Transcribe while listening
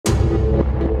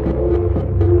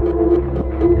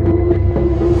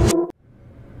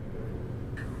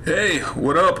Hey,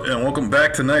 what up, and welcome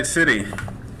back to Night City.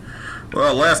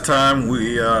 Well, last time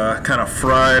we kind of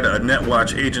fried a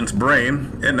Netwatch agent's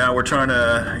brain, and now we're trying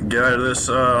to get out of this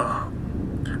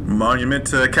monument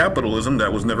to capitalism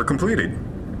that was never completed.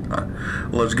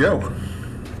 Let's go.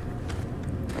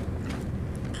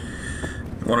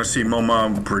 Want to see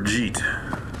Mama Brigitte?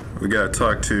 We gotta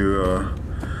talk to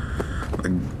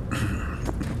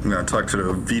we gotta talk to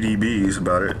the VDBs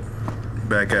about it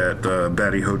back at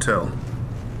Batty Hotel.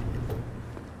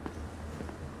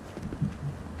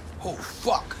 Oh,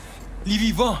 fuck! Les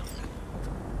vivants!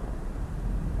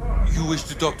 You wish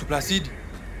to talk to Placide?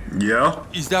 Yeah?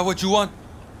 Is that what you want?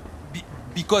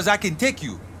 Because I can take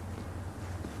you.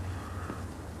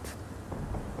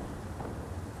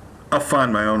 I'll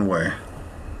find my own way.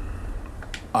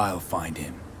 I'll find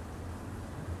him.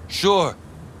 Sure.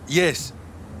 Yes.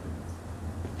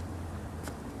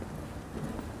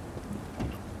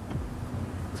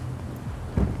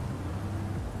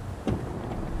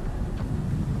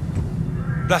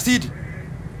 Placide,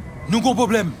 nous avons un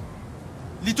problème.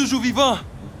 Il est toujours vivant.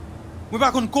 Mais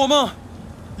par contre, comment?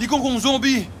 Il est un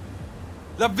zombie.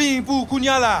 La vie pour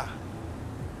Kounia là.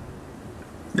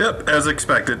 Yep, as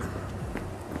expected.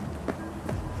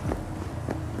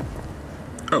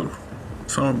 Oh,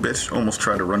 son of a bitch almost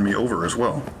tried to run me over as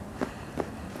well.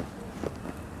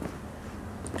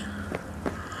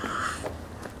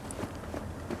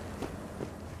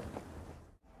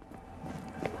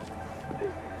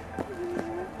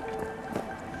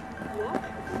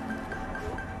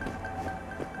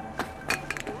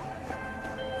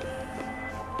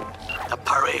 The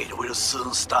parade will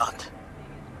soon start.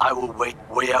 I will wait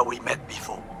where we met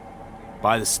before.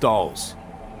 By the stalls.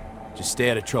 Just stay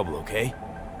out of trouble, okay?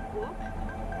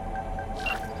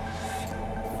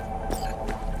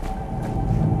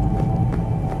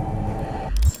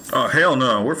 Oh, hell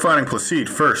no. We're finding Placide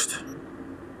first.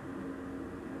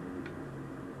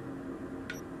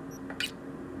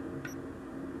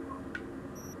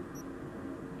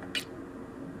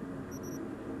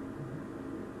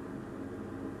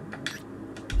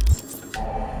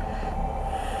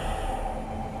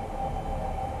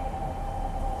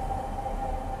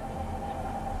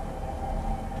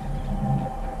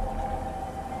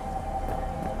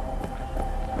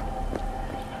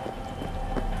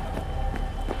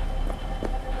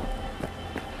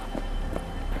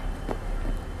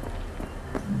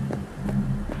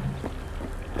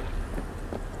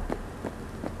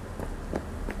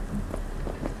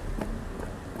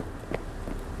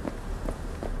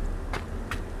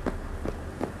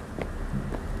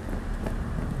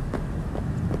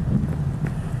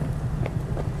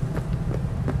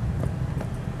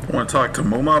 I want to talk to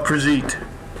Mama Brigitte.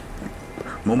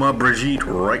 Mama Brigitte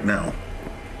right now.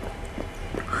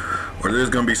 Or there's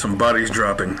gonna be some bodies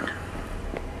dropping.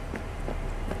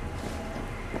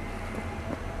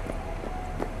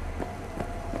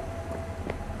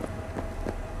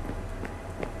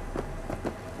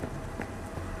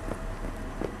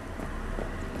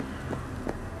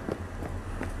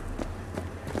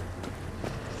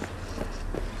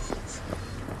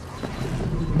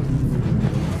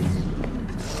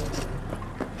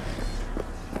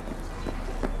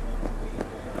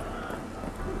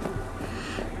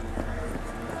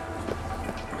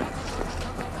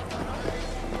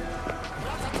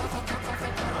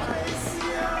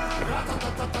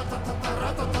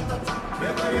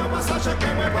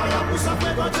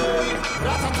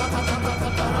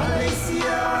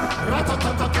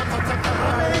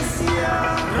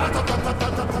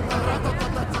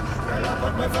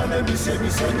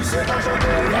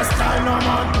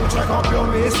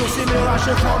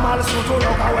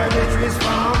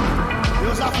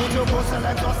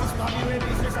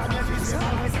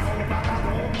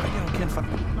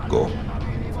 Go.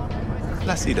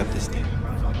 Placide up this thing.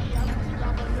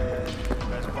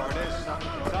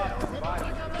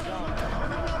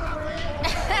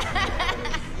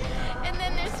 And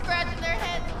then they're scratching their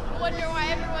heads, wondering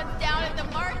why everyone's down at the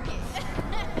market.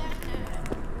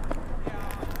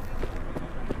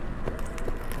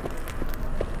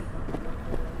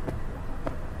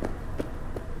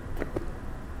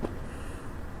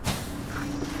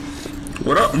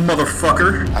 What up,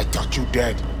 motherfucker? I thought you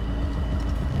dead.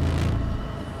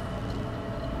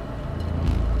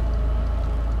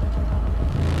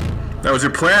 That was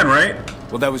your plan, right?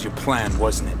 Well, that was your plan,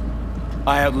 wasn't it?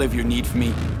 I outlive your need for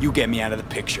me, you get me out of the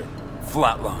picture.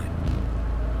 Flatline.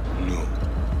 No,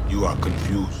 you are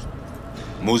confused.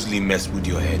 Mosley messed with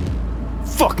your head.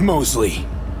 Fuck Mosley.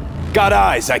 Got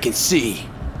eyes I can see.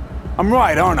 I'm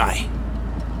right, aren't I?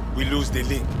 We lose the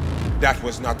link. That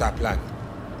was not our plan.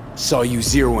 Saw you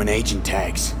zeroing agent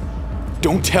tags.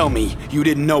 Don't tell me you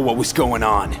didn't know what was going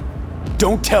on.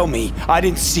 Don't tell me I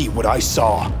didn't see what I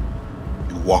saw.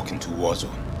 You walk into war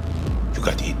zone. You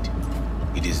got hit.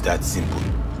 It is that simple.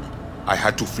 I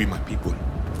had to free my people.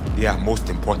 They are most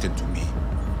important to me.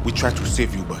 We tried to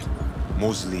save you, but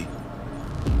Mosley,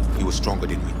 he was stronger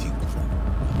than we think.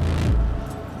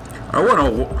 I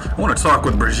want to talk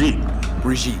with Brigitte.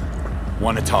 Brigitte,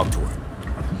 want to talk to her.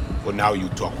 Well, now you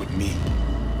talk with me.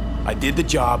 I did the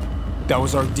job. That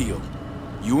was our deal.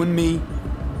 You and me,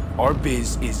 our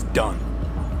biz is done.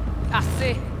 I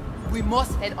say, we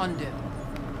must head under.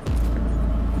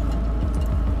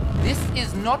 This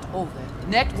is not over.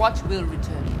 Netwatch will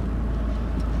return.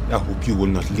 I hope you will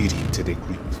not lead him to the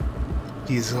crypt.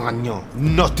 He is Ragnan.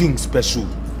 Nothing special.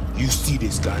 You see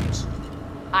these guns?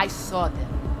 I saw them.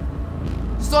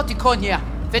 Sorti Konya.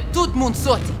 Fait tout moun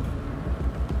sorti.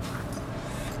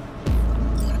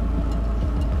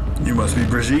 You must be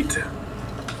Brigitte.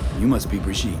 You must be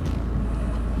Brigitte.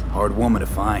 Hard woman to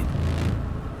find.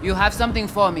 You have something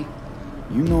for me.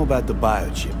 You know about the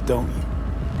biochip, don't you?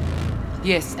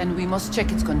 Yes, and we must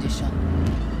check its condition.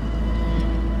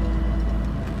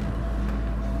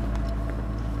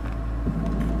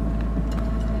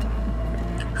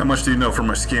 How much do you know from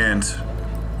my scans?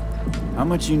 How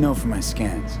much you know from my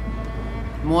scans?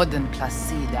 More than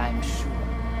Placide, I'm sure.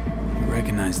 You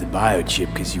recognize the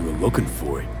biochip because you were looking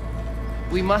for it.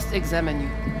 We must examine you.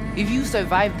 If you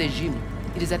survive the gym,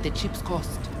 it is at the chip's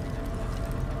cost.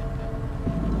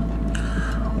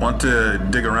 Want to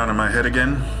dig around in my head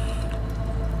again?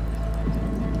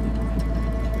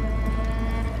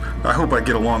 I hope I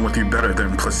get along with you better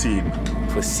than Placide.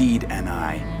 Placide and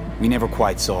I, we never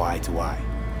quite saw eye to eye.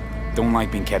 Don't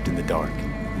like being kept in the dark.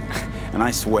 And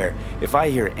I swear, if I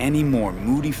hear any more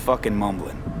moody fucking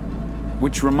mumbling...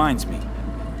 Which reminds me,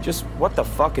 just what the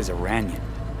fuck is Iranian?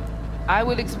 I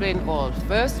will explain all.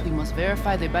 First, we must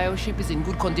verify the biochip is in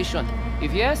good condition.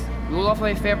 If yes, we will offer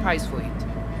a fair price for it.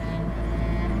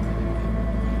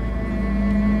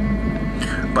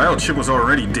 Biochip was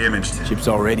already damaged. Chip's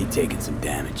already taken some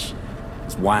damage.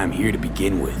 That's why I'm here to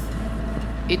begin with.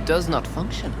 It does not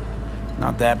function.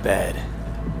 Not that bad.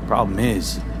 Problem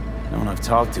is, no one I've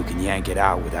talked to can yank it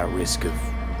out without risk of...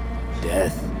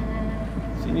 death.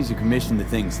 Seeing as you commissioned the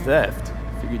thing's theft,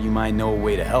 figured you might know a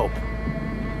way to help.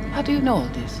 How do you know all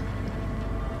this?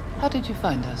 How did you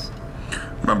find us?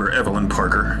 Remember Evelyn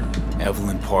Parker?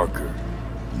 Evelyn Parker.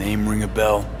 Name ring a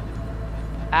bell?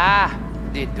 Ah,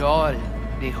 the doll.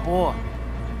 The whore.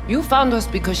 You found us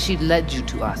because she led you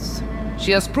to us.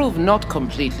 She has proved not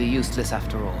completely useless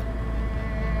after all.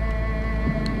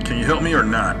 Can you help me or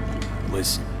not?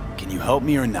 Listen, can you help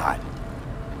me or not?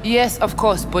 Yes, of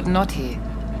course, but not here.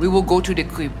 We will go to the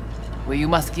crib, where you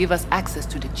must give us access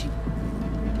to the chip.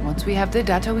 Once we have the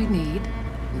data we need,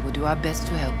 we will do our best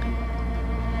to help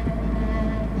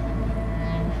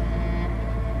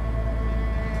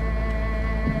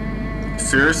you.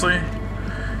 Seriously?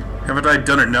 Haven't I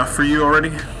done enough for you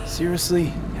already?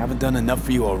 Seriously? Haven't done enough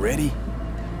for you already?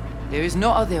 There is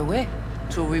no other way.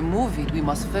 To remove it, we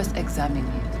must first examine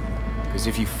it. Because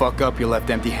if you fuck up, you're left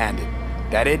empty-handed.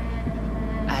 That it?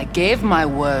 I gave my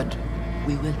word.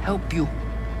 We will help you.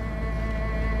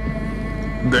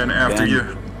 Then after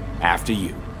you. After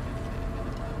you.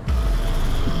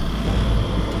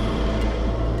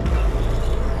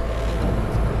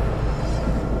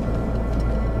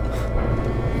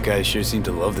 You guys sure seem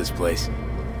to love this place.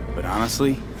 But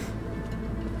honestly,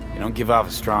 you don't give off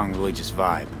a strong religious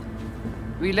vibe.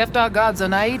 We left our gods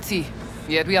on Haiti,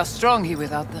 yet we are strong here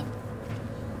without them.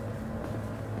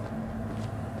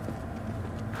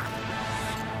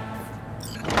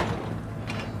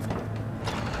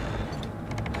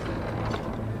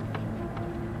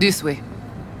 This way.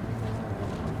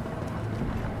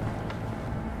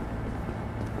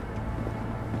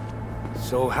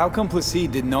 So how come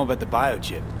Placide didn't know about the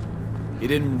biochip? He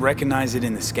didn't recognize it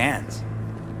in the scans.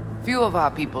 Few of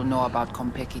our people know about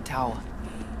Kompeki Tower.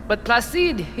 But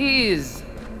Placide, he is...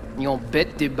 your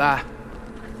bête de bas.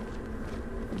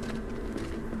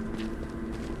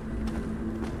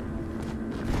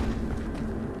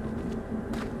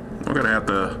 We're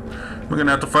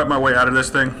gonna have to fight my way out of this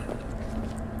thing.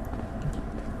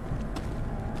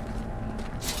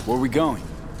 Where are we going?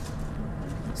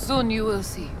 Soon you will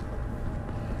see.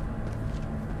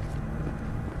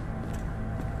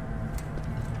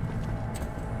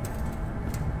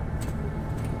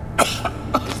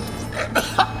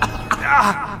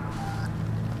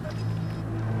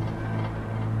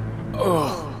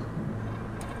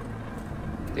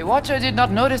 The Watcher did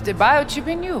not notice the biochip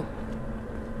in you.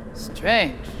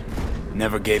 Strange.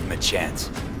 Never gave him a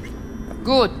chance.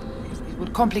 Good. It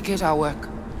would complicate our work.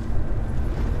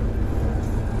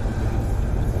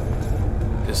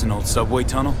 This an old subway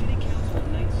tunnel?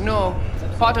 No,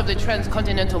 part of the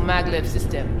transcontinental maglev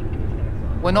system.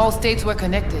 When all states were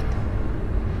connected.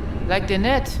 Like the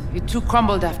net, it too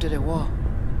crumbled after the war.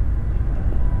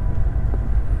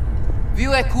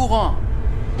 Vieux est courant.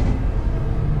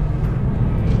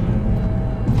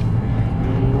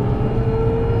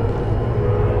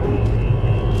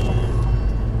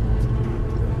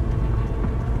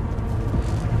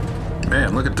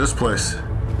 Man, look at this place.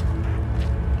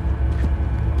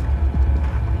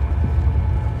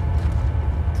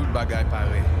 Tout le bagage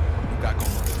pareil. Nous qu'à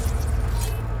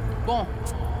commander. Bon.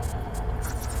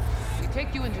 We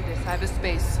take you into the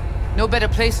cyberspace. No better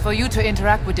place for you to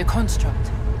interact with the construct.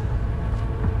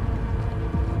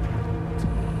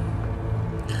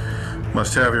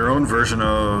 Must have your own version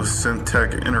of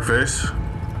synth-tech interface.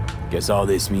 Guess all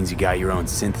this means you got your own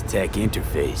synth-tech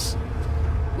interface.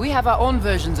 We have our own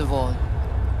versions of all.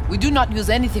 We do not use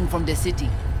anything from the city.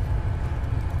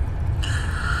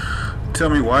 Tell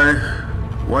me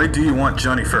why do you want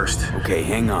Johnny first? Okay,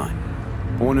 hang on.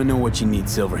 I want to know what you need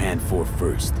Silverhand for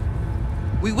first.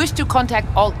 We wish to contact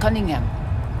Alt Cunningham.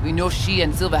 We know she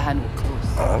and Silverhand were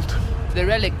close. Alt? The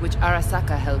relic which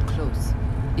Arasaka held close.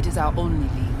 It is our only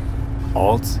lead.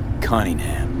 Alt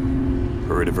Cunningham.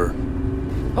 Heard of her?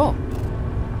 Oh.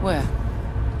 Where?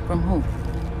 From who?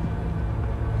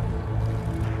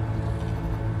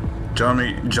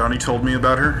 Johnny told me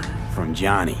about her? From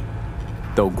Johnny.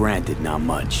 Though granted, not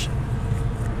much.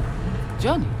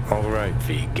 Johnny? All right,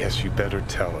 V, guess you better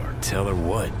tell her. Tell her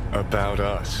what? About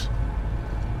us.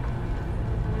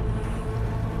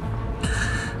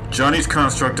 Johnny's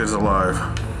construct is alive.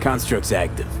 Construct's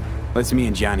active. Lets me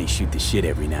and Johnny shoot the shit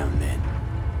every now and then.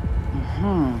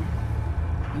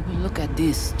 We will look at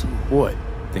this, too. What?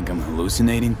 Think I'm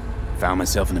hallucinating? Found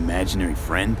myself an imaginary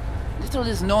friend? Little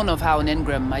is known of how an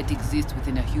engram might exist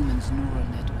within a human's neural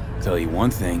network. Tell you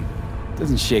one thing,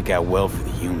 doesn't shake out well for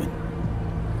the human.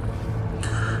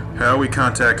 How are we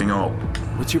contacting Alt?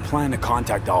 What's your plan to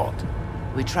contact Alt?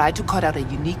 We try to cut out a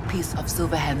unique piece of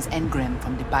Silverhand's engram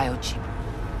from the biochip.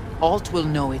 Alt will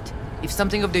know it. If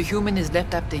something of the human is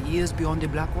left after years beyond the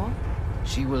Black Wall,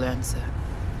 she will answer.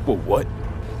 Well, what?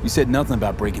 You said nothing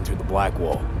about breaking through the Black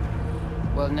Wall.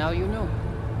 Well, now you know.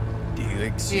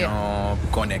 Direction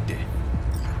connectée.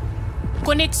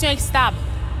 Connexion stable.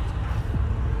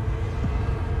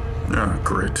 Ah,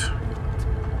 great.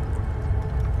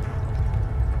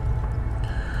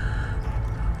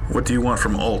 What do you want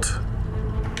from Alt?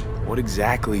 What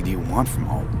exactly do you want from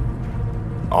Alt?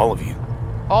 All of you.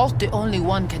 Alt, the only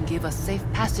one, can give us safe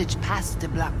passage past the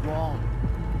Black Wall.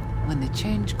 When the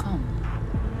change comes,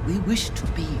 we wish to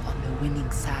be on the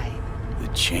winning side. The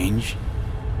change?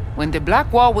 When the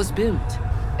Black Wall was built,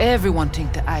 everyone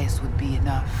think the ice would be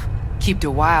enough. Keep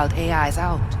the wild AIs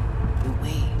out,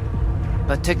 away.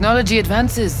 But technology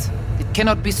advances. It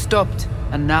cannot be stopped.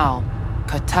 And now,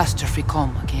 catastrophe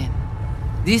come again.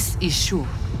 This is sure,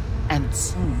 and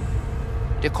soon.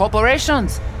 The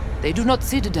corporations, they do not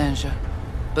see the danger.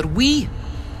 But we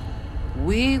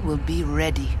will be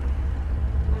ready.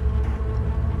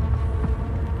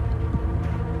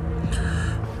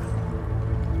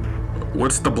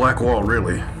 What's the Black Wall,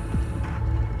 really?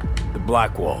 The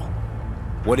Black Wall.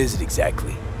 What is it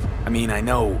exactly? I mean, I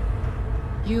know...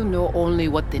 You know only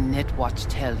what the Netwatch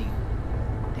tell you.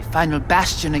 The final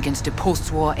bastion against the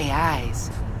post-war AIs.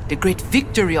 The great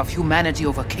victory of humanity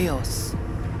over chaos.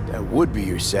 That would be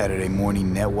your Saturday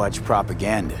morning Netwatch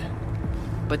propaganda.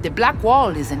 But the Black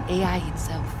Wall is an AI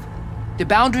itself. The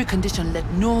boundary condition let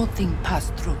nothing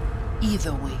pass through,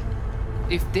 either way.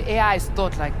 If the AIs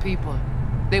thought like people,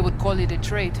 they would call it a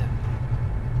traitor.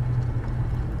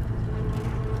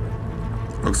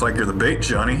 Looks like you're the bait,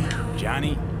 Johnny.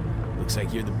 Johnny, looks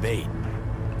like you're the bait.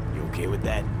 You okay with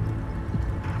that?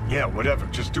 Yeah, whatever.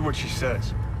 Just do what she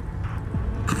says.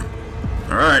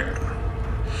 All right.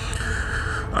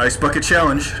 Ice bucket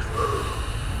challenge.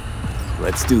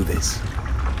 Let's do this.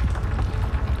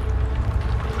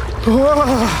 Qui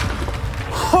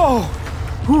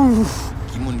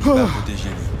moun qui va protéger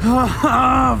lui?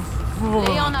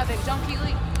 Léon avec Jean-Pierre.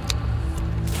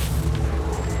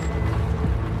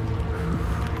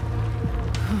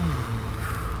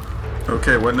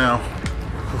 Okay, what now?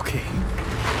 Okay.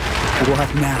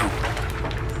 What now?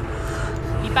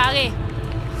 Il paraît.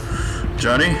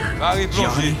 Johnny? Barré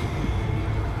plongé.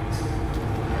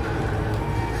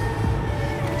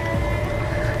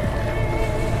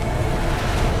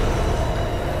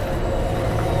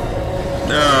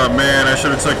 Oh man, I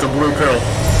should have took the blue pill.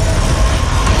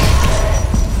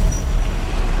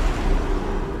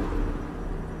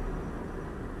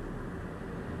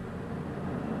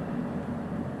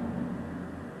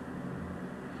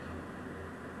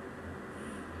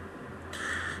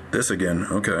 This again,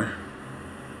 okay.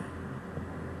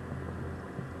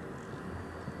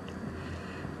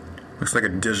 Looks like a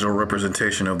digital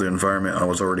representation of the environment I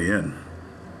was already in.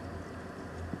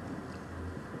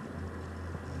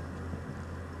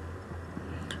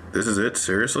 This is it?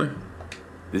 Seriously?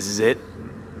 This is it?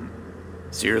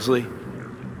 Seriously?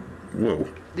 Whoa.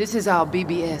 This is our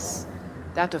BBS,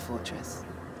 data fortress.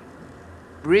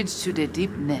 Bridge to the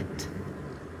deep net.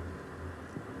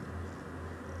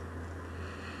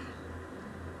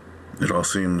 It all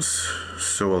seems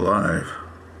so alive.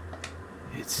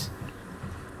 It's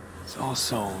all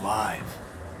so alive.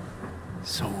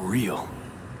 So real.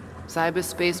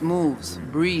 Cyberspace moves,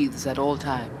 breathes at all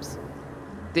times.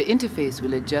 The interface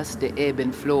will adjust the ebb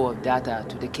and flow of data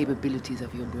to the capabilities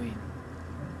of your brain.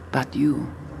 But you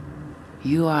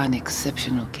are an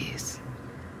exceptional case.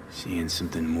 Seeing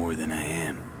something more than I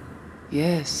am.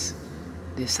 Yes,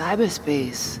 the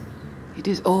cyberspace, it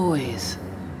is always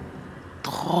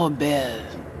trop belle.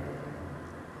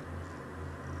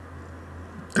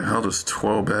 The hell does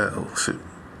 12 bells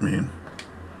mean?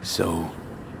 So,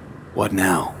 what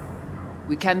now?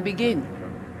 We can begin.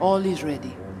 All is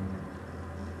ready.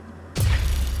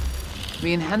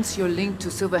 We enhance your link to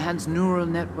Silverhand's neural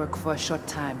network for a short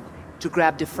time to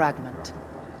grab the fragment.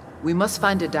 We must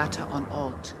find the data on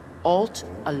Alt. Alt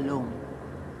alone.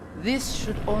 This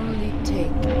should only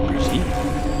take...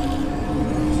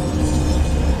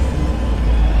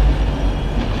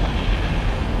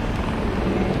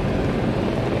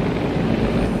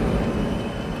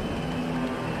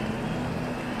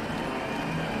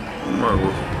 Whoa.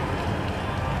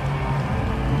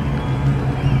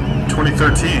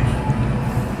 2013.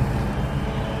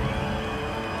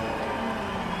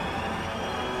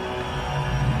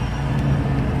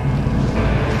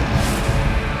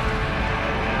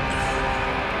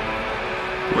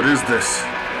 What is this?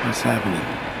 What's happening?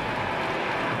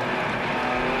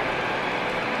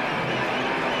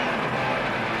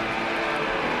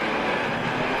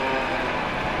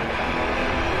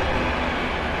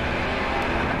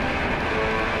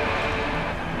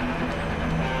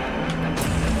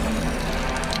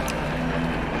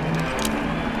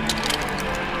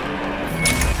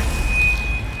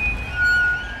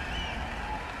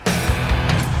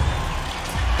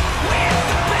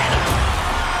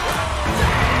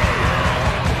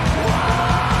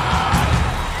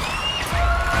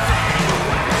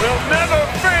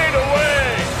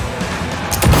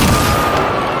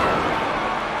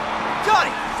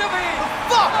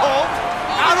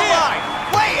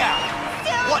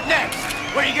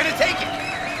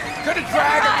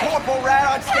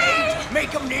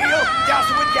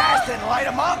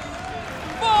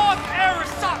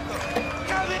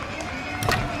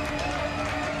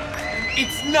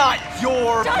 It's not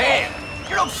your band.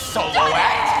 You're no solo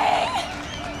act.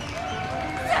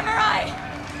 Samurai!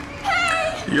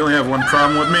 Hey! You only have one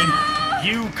problem with me?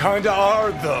 You kinda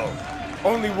are, though.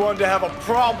 Only one to have a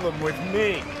problem with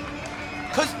me.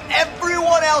 Cause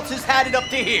everyone else has had it up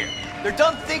to here. They're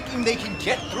done thinking they can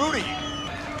get through to you.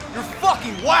 You're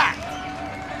fucking whacked.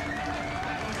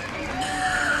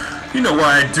 You know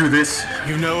why I do this?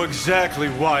 You know exactly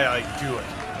why I do it.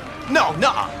 No,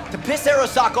 nuh-uh. To piss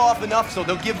Arasaka off enough so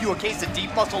they'll give you a case of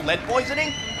deep muscle lead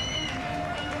poisoning?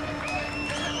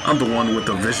 I'm the one with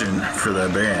the vision for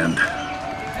that band.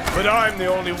 But I'm the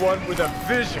only one with a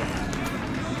vision.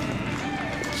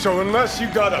 So unless you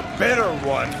got a better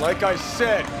one, like I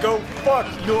said, go fuck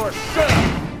yourself!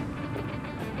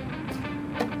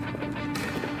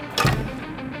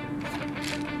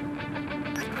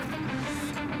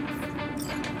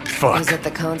 Fuck. Was it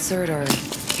the concert or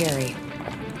Carrie?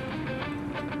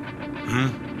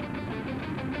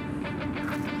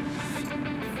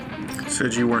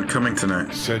 Said you weren't coming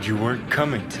tonight. Said you weren't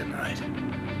coming tonight.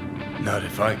 Not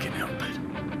if I can help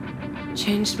it.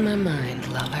 Changed my mind,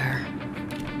 lover.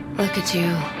 Look at you,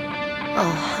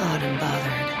 all hot and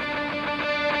bothered.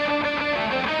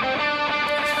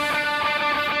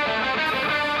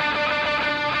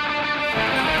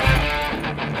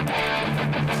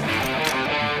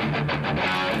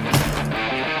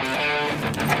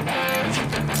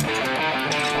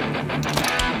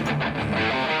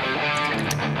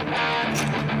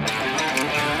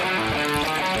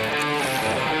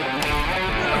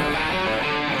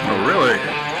 Oh, really?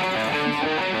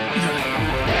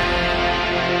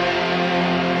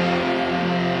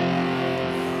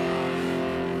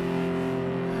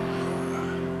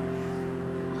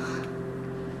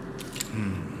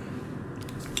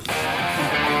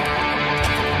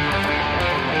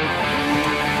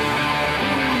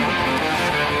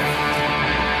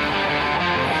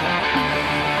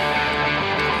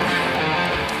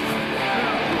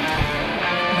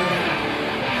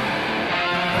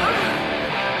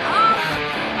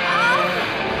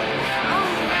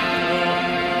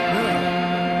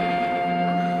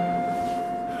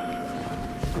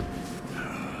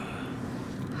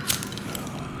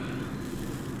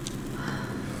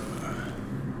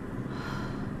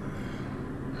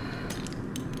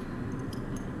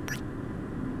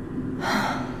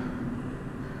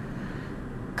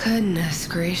 Goodness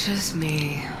gracious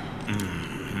me.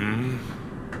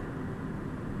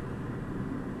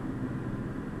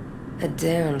 A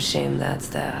damn shame that's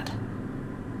that.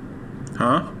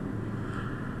 Huh?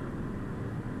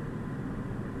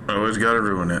 Always gotta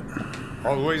ruin it.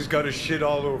 Always gotta shit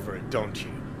all over it, don't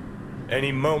you?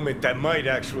 Any moment that might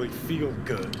actually feel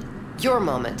good. Your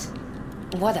moment.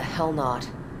 Why the hell not?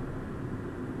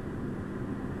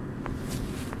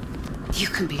 You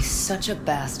can be such a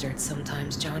bastard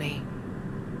sometimes, Johnny.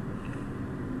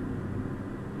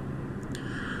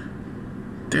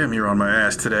 Damn, you're on my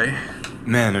ass today.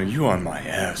 Man, are you on my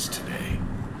ass today?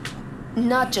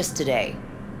 Not just today.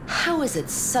 How is it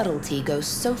subtlety goes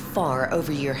so far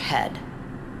over your head?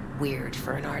 Weird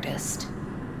for an artist.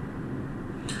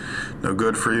 No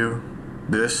good for you?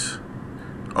 This?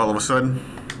 All of a sudden?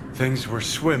 Things were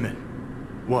swimming.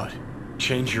 What?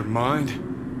 Change your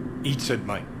mind? Eats at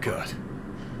my gut.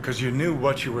 'Cause you knew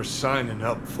what you were signing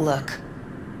up for. Look,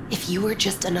 if you were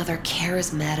just another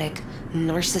charismatic,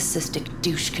 narcissistic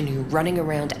douche canoe running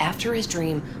around after his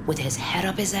dream with his head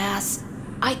up his ass,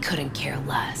 I couldn't care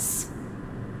less.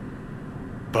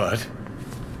 But?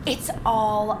 It's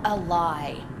all a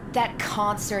lie. That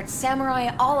concert,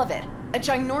 Samurai, all of it. A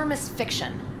ginormous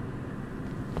fiction.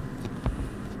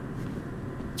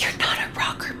 You're not a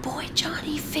rocker boy,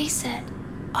 Johnny, face it.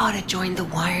 Ought to join the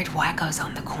wired wackos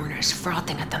on the corners,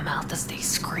 frothing at the mouth as they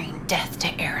scream death to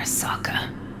Arasaka.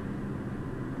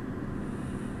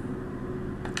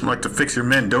 You like to fix your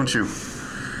men, don't you?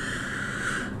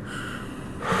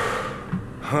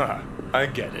 Huh, I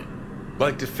get it.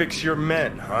 Like to fix your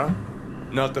men, huh?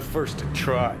 Not the first to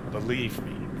try, believe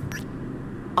me.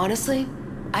 Honestly,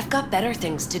 I've got better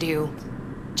things to do.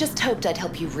 Just hoped I'd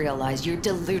help you realize you're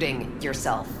deluding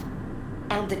yourself.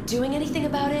 And that doing anything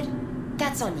about it,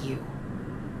 that's on you.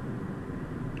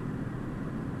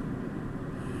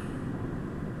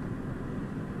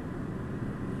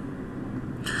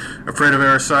 Afraid of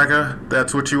Arasaka?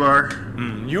 That's what you are?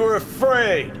 You're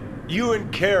afraid! You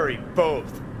and Carrie,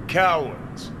 both.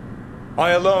 Cowards.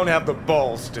 I alone have the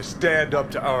balls to stand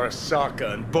up to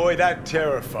Arasaka, and boy, that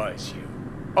terrifies you.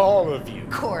 All of you.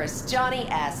 Of course, Johnny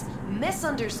S.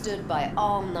 Misunderstood by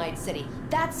all Night City.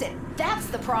 That's it. That's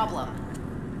the problem.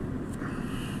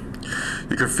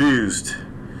 You're confused.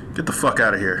 Get the fuck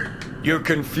out of here. You're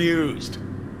confused.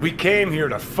 We came here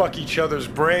to fuck each other's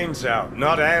brains out,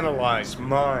 not analyze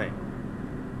mine.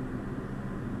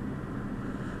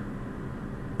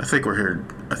 I think we're here.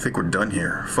 I think we're done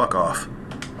here. Fuck off.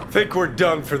 Think we're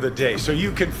done for the day, so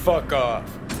you can fuck off.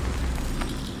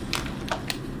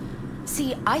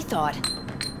 See, I thought...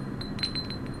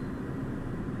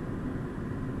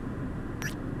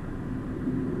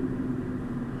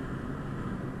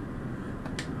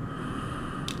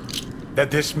 that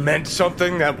this meant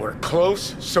something, that we're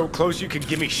close? So close you can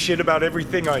give me shit about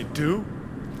everything I do?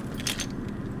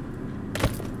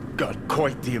 Got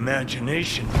quite the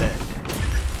imagination then.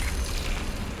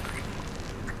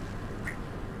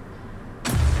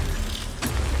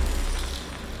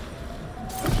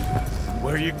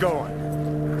 Where are you going?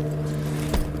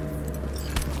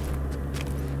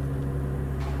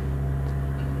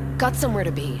 Got somewhere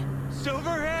to be.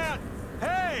 Silverhand!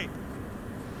 Hey!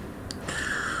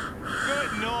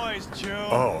 Good noise, Joe.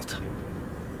 Alt.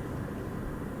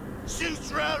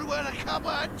 Shoots round when a couple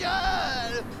are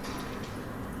done.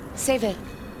 Save it.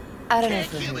 I don't know Can't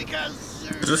for kill who. me 'cause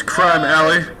Is this Crime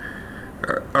Alley?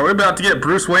 Are we about to get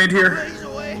Bruce Wayne here? blaze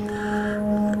away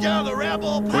down the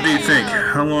ramble What do you think?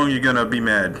 How long you gonna be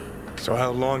mad? So how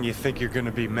long you think you're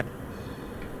gonna be mad?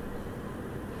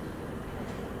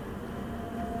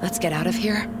 Let's get out of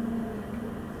here.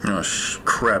 Oh,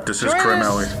 crap. This is Crime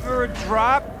Alley. For a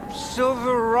drop,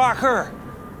 Silver Rocker.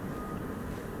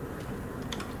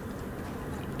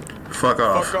 Fuck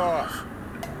off. Fuck off.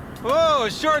 Whoa,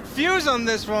 short fuse on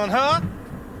this one, huh?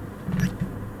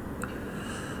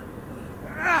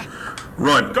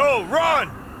 Run. Go, run!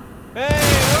 Hey,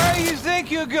 where do you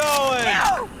think you're going?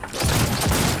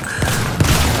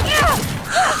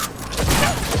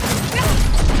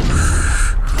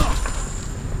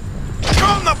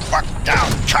 Calm the fuck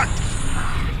down, cunt!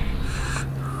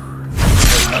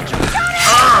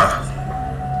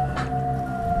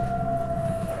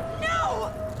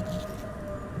 No!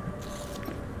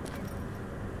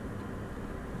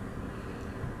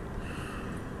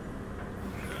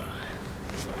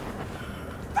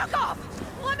 Fuck off!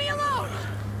 Let me alone!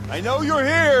 I know you're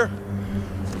here.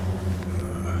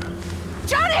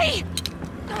 Johnny!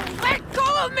 Let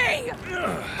go of me!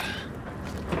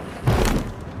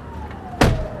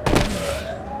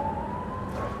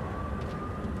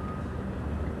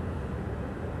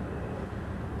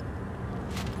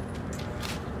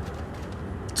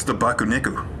 the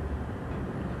Bakuniku?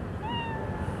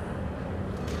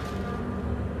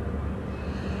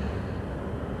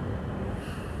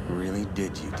 Really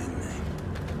did you, didn't they?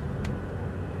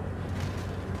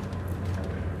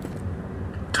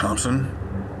 Thompson?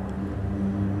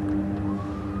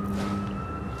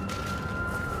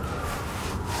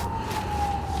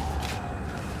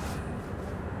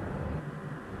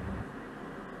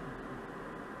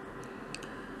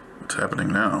 What's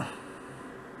happening now?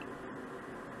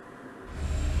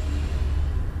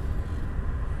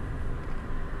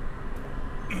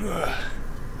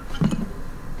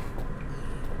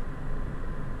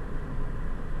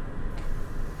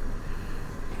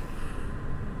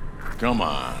 Come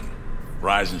on,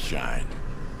 rise and shine.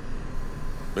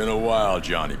 Been a while,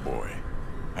 Johnny boy.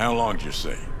 How long did you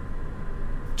say?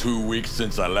 2 weeks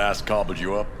since I last cobbled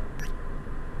you up?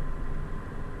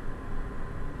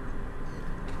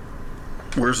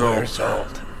 Where's Alt? Where's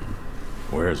Alt?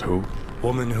 Where's who?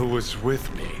 Woman who was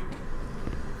with me.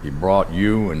 He brought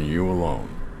you and you alone.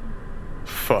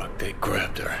 Fuck, they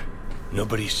grabbed her.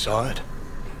 Nobody saw it?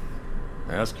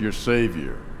 Ask your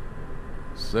savior.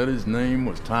 Said his name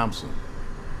was Thompson.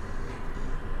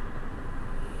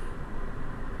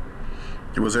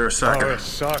 It was Arasaka.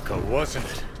 Arasaka, wasn't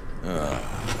it?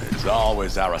 It's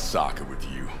always Arasaka with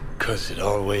you. 'Cause it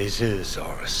always is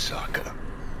Arasaka.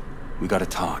 We gotta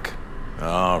talk.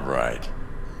 All right.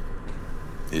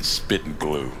 It's spit and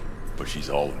glue, but she's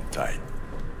holding tight.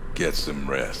 Get some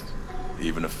rest.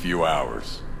 Even a few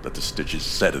hours. Let the stitches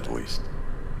set at least.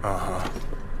 Uh-huh.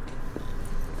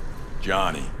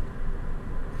 Johnny.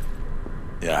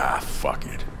 Yeah, fuck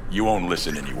it. You won't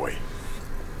listen anyway.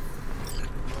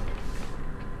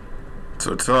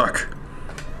 So talk.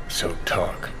 So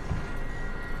talk.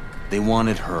 They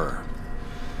wanted her.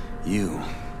 You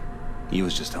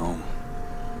was just home.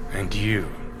 And you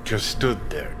just stood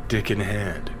there, dick in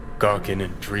hand, gawking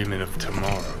and dreaming of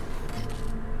tomorrow.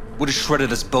 Would've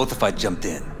shredded us both if I jumped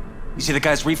in. You see the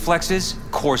guy's reflexes?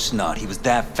 Course not, he was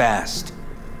that fast.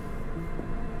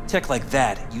 Tech like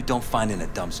that, you don't find in a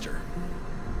dumpster.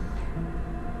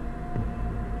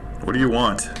 What do you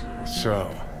want? So,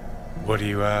 what are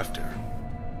you after?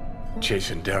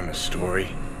 Chasing down a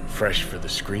story? Fresh for the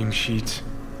scream sheets?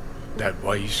 That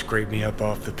why you scraped me up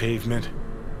off the pavement?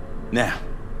 Nah,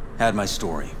 had my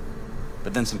story.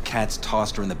 But then some cats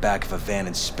tossed her in the back of a van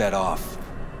and sped off.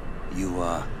 You,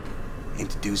 aim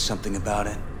to do something about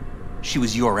it? She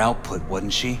was your output,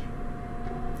 wasn't she?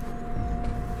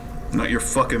 Not your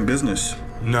fucking business.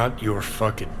 Not your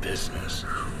fucking business.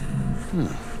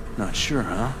 Not sure,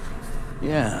 huh?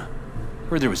 Yeah.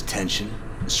 Heard there was tension,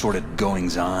 assorted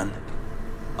goings-on.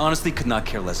 Honestly, could not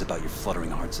care less about your fluttering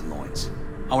hearts and loins.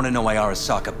 I want to know why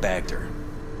Arasaka bagged her.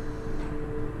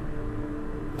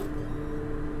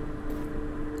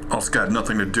 Alt's got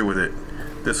nothing to do with it.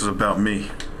 This is about me.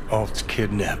 Alt's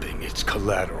kidnapping, it's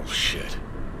collateral shit.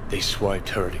 They swiped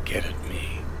her to get at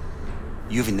me.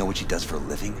 You even know what she does for a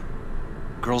living?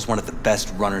 Girl's one of the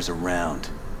best runners around.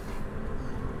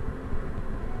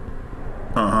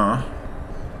 Uh-huh.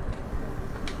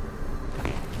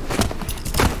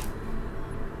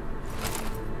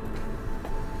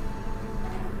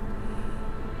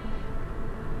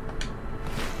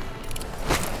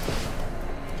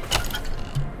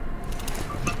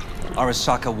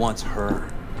 Arasaka wants her.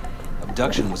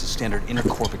 Abduction was a standard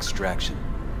intercorp extraction.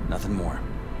 Nothing more.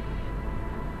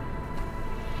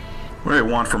 What do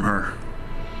they want from her?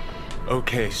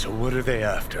 Okay, so what are they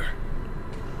after?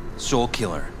 Soul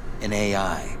Killer, an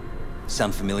AI.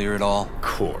 Sound familiar at all?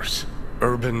 Course.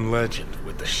 Urban legend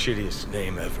with the shittiest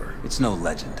name ever. It's no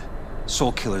legend.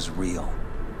 Soul Killer's real.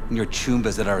 And your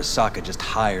chumbas that Arasaka just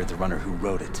hired the runner who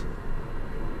wrote it.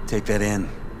 Take that in.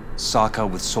 Sokka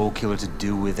with Soul Killer to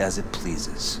do with as it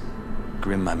pleases.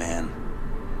 Grim, my man.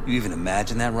 You even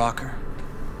imagine that, Rocker?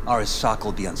 Arasaka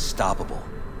will be unstoppable.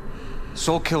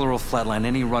 Soul Killer will flatline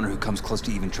any runner who comes close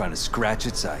to even trying to scratch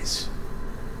its ice.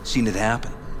 Seen it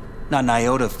happen. Not an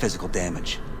iota of physical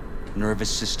damage. Nervous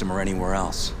system or anywhere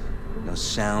else. No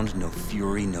sound, no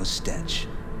fury, no stench.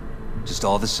 Just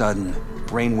all of a sudden,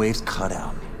 brainwaves cut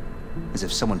out. As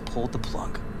if someone pulled the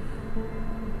plug.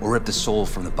 Or ripped the soul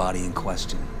from the body in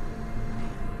question.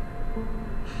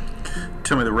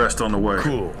 Tell me the rest on the way.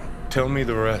 Cool. Tell me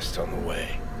the rest on the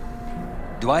way.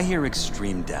 Do I hear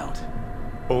extreme doubt?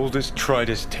 Oldest,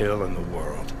 tritest tale in the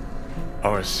world.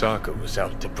 Arasaka was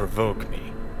out to provoke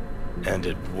me. And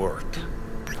it worked.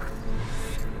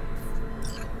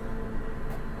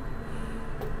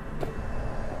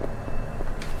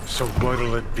 So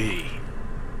what'll it be?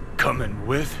 Coming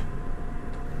with?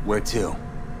 Where to?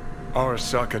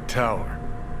 Arasaka Tower.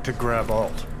 To grab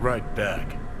Alt right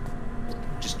back.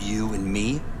 Just you and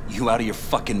me? You out of your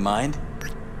fucking mind?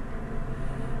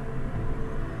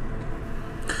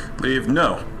 Leave?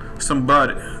 No.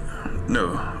 Somebody's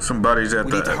at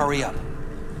We the... need to hurry up.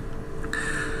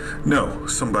 No,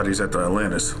 somebody's at the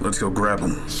Atlantis. Let's go grab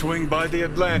him. Swing by the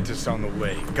Atlantis on the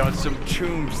way. Got some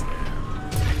tombs there.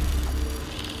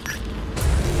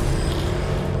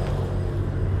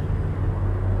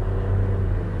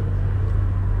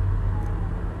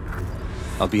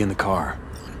 I'll be in the car.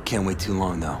 Can't wait too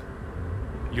long, though.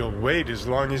 You'll wait as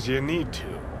long as you need to.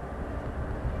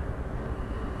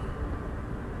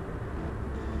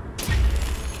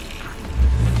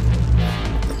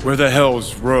 Where the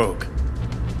hell's Rogue?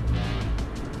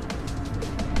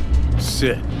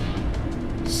 Sit.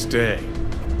 Stay.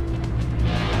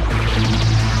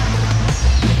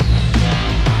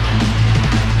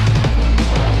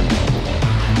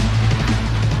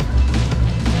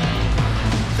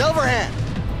 Silverhand!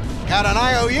 Got an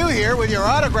IOU here with your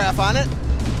autograph on it.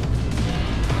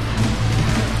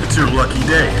 It's your lucky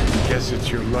day. Guess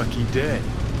it's your lucky day.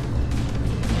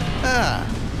 Ah,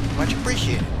 much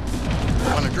appreciated.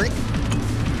 Want a drink?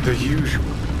 The usual.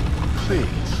 Please.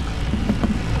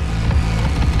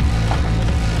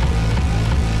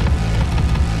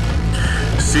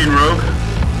 Seen Rogue?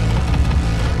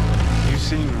 You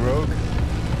seen Rogue?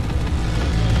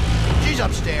 She's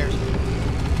upstairs.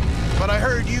 But I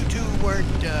heard you two weren't,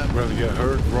 Well, you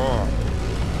heard wrong.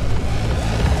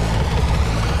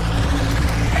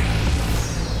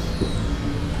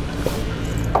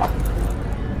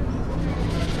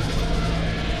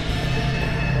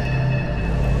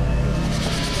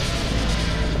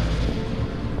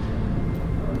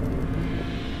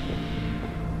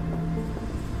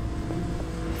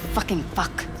 Fucking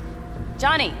fuck.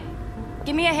 Johnny,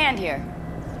 give me a hand here.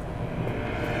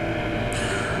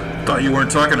 Thought you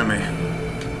weren't talking to me.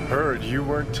 Heard you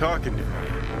weren't talking to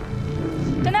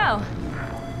me. Dunno.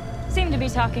 Seem to be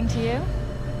talking to you.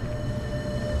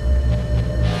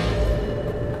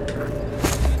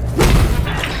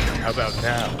 How about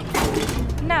now?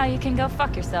 Now you can go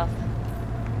fuck yourself.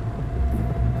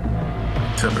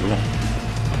 Typical.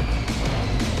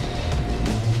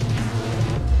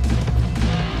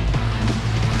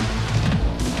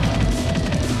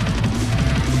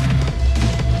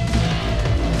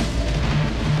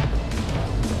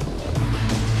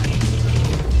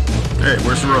 Hey,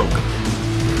 where's Rogue?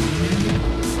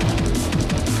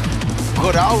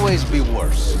 Could always be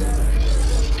worse.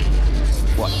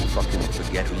 What, you fucking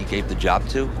forget who you gave the job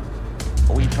to?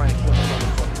 Or were you trying to kill the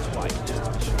motherfucker's wife, dude?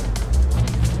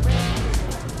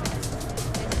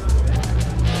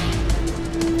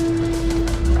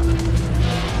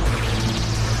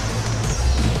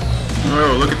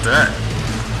 Oh, look at that.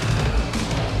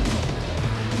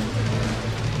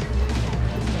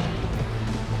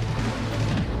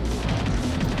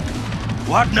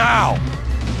 What now?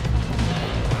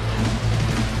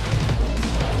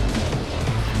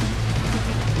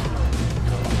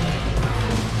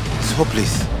 It's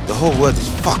hopeless. The whole world is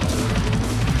fucked.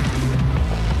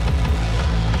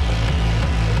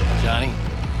 Johnny?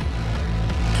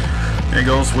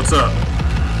 Engels, what's up?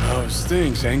 How's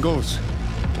things, Engels?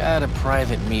 Got a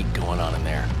private meet going on in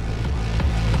there.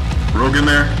 Rogue in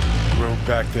there? Rogue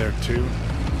back there too?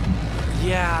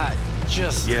 Yeah,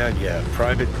 just... Yeah,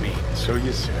 private meet, so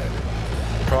you said.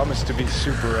 Promised to be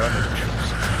super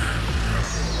unobtrusive.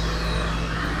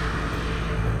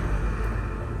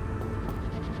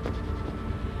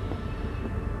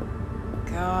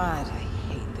 God, I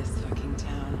hate this fucking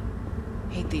town.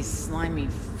 Hate these slimy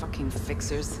fucking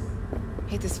fixers.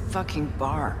 Hate this fucking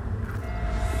bar.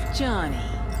 Johnny.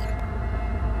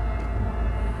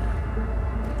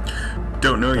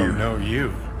 Don't know you. Don't know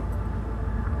you.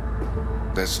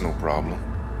 That's no problem.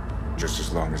 Just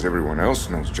as long as everyone else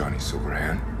knows Johnny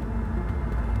Silverhand.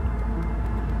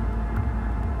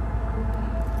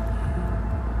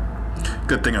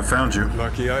 Good thing I found you.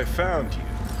 Lucky I found you.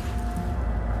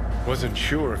 Wasn't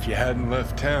sure if you hadn't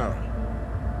left town.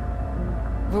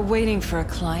 We're waiting for a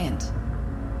client.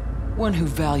 One who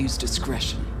values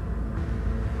discretion.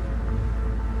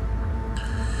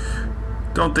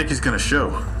 Don't think he's gonna show.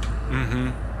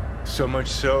 Mm-hmm. So much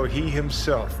so, he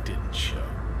himself didn't show.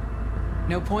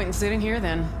 No point in sitting here,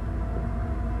 then.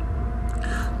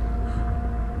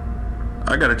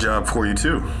 I got a job for you,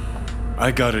 too.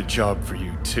 I got a job for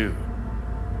you, too.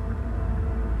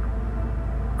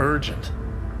 Urgent,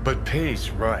 but pays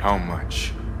right. How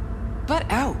much? Butt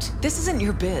out. This isn't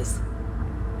your biz.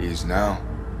 Is now.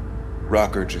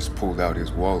 Rocker just pulled out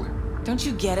his wallet. Don't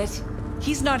you get it?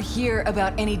 He's not here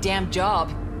about any damn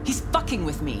job. He's fucking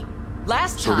with me.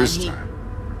 Last So time this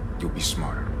time, you'll be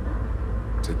smarter.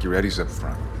 Take your eddies up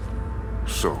front.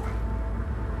 So,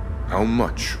 how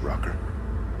much, Rocker?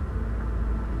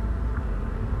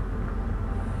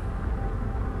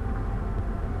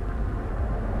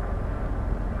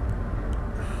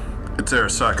 It's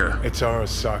Arasaka. It's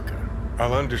Arasaka.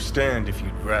 I'll understand if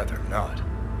you'd rather not.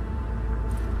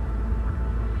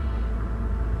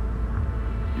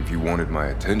 If you wanted my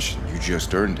attention, you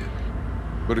just earned it.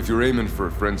 But if you're aiming for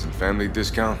a friends and family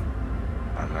discount,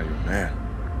 I'm not your man.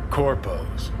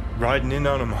 Corpos. Riding in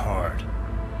on them hard.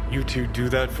 You two do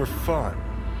that for fun.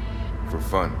 For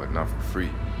fun, but not for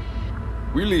free.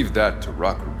 We leave that to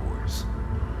Rocker boys.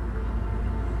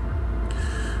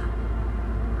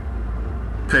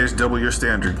 Pays double your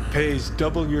standard. Pays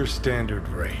double your standard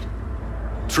rate.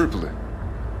 Triple it.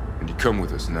 And you come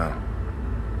with us now.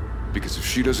 Because if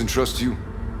she doesn't trust you,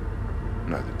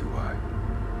 neither do I.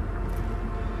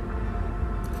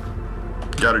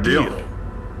 Got a deal.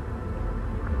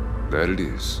 That it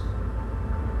is.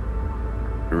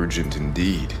 Urgent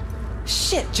indeed.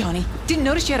 Shit, Johnny. Didn't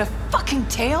notice you had a fucking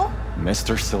tail?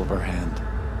 Mr. Silverhand,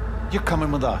 you're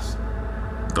coming with us.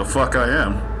 The fuck I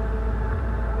am.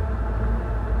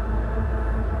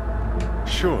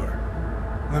 Sure.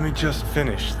 Let me just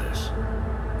finish this.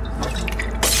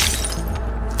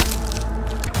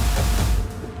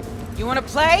 You wanna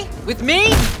play? With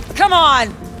me? Come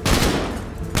on!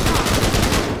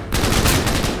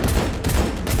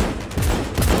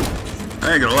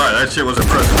 I ain't gonna lie, that shit was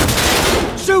impressive.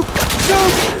 Shoot!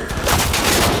 Shoot!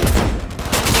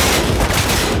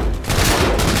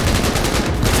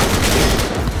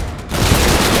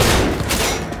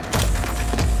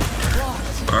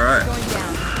 Alright.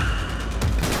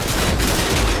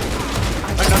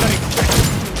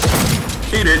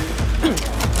 Eat it.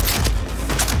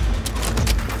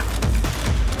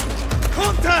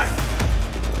 Contact!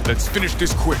 Let's finish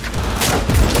this quick.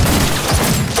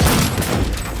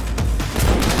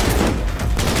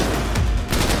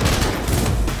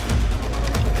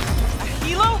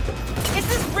 Is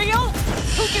this real?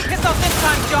 Who can piss off this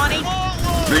time, Johnny?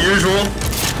 The usual.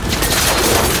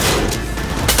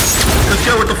 Let's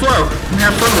go with the flow and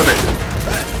have fun with it.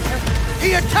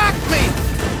 He attacked me!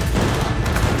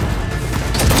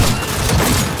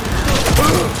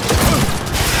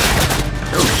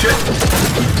 Oh shit.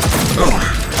 Oh.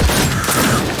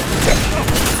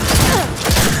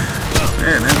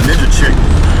 Man, that ninja chick.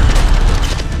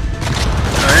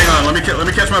 Hang on, let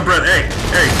me catch my breath. Hey.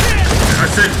 I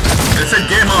said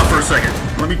game off for a second.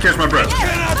 Let me catch my breath.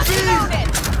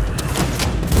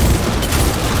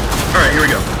 Alright, here we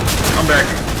go. I'm back.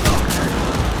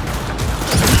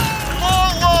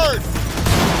 Forward!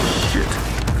 Shit.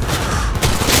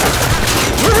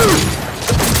 Woohoo!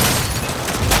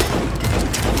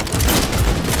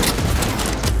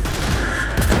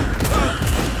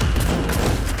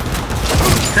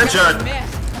 Headshot.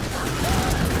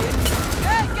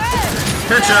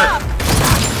 Headshot.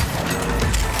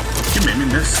 You made me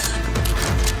miss.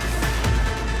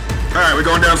 Alright, we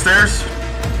going downstairs?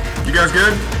 You guys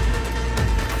good?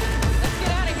 Let's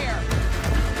get out of here.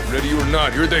 Ready or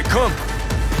not, here they come.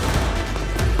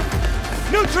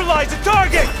 Neutralize the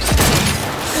target!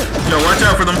 Yo, watch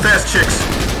out for them fast chicks.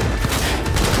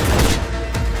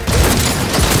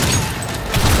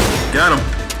 Got him.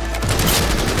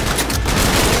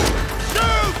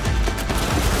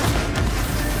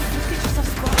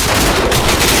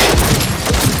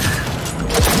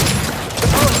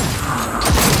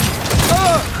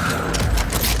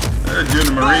 Dude,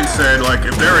 the Marine said, like,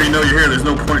 if they already know you're here, there's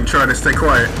no point in trying to stay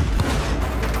quiet.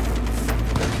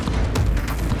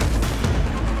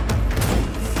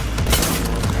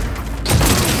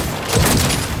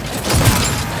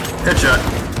 Headshot.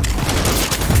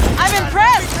 I'm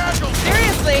impressed!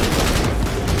 Seriously!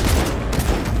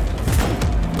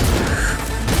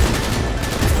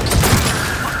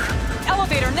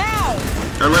 Elevator now!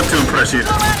 I love to impress you. Go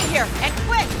out of here, and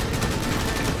quick!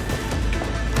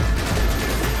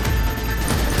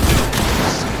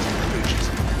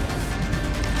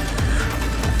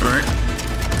 Alright.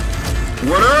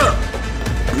 What up?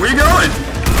 Where you going?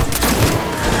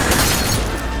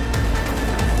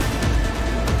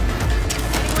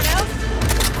 Anyone else?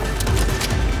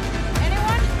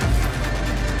 Anyone?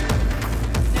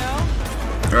 No?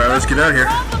 Alright, let's get out of here.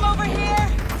 Problem over here!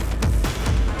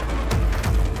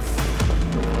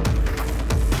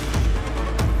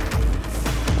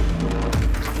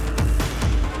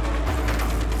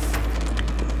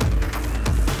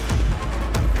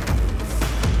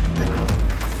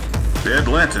 The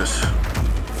Atlantis.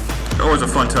 Always a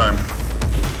fun time.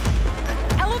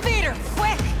 Elevator,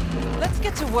 quick! Let's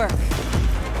get to work.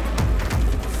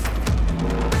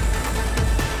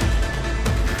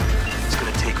 It's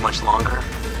gonna take much longer.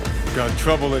 Got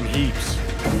trouble in heaps.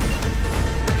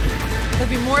 There'll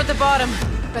be more at the bottom.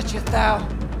 Bet you thou.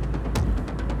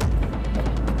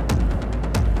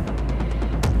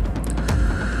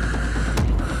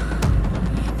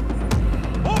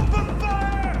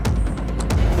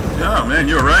 Oh man,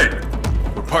 you're right.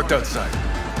 We're parked outside.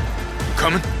 You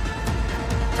coming?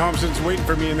 Thompson's waiting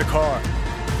for me in the car.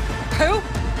 Who?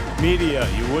 Media,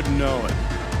 you wouldn't know it.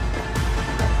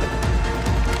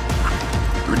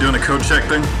 We're doing a code check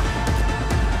thing.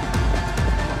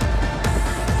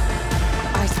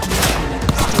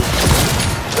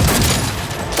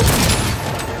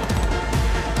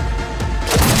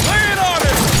 Lay it on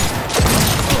it!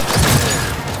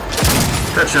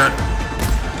 Headshot.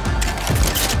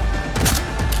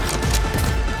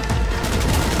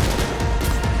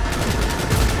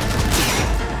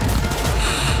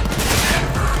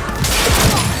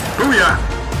 Booyah!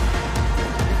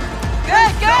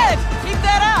 Good, good! Keep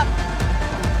that up!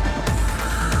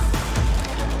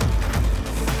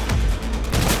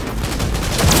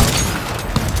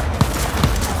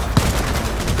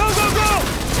 Go, go, go!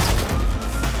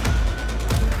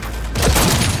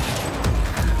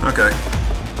 Okay.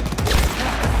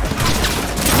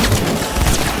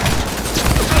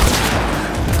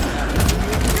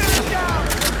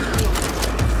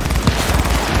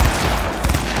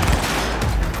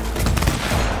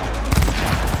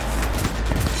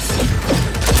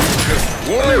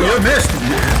 Whoa, you missed!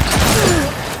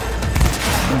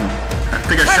 I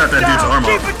think I shot that dude's arm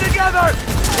Keep off. it together!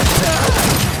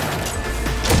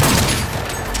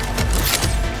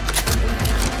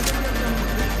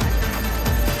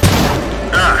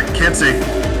 Ah, can't see.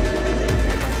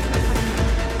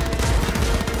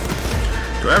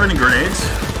 Do I have any grenades?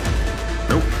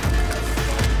 Nope.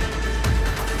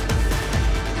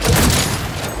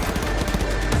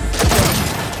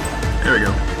 There we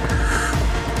go.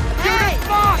 Hey!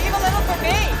 Leave a little for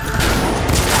me!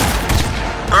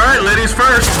 Alright, ladies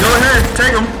first. Go ahead,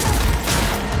 take them.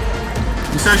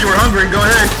 You said you were hungry, go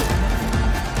ahead.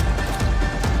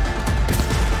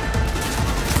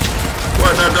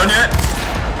 What, not done yet?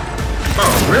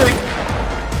 Oh, really?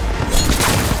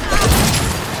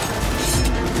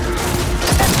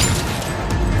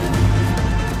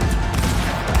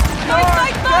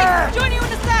 Fight! Join you in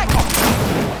a sec!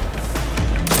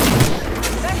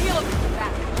 That healer will be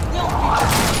back.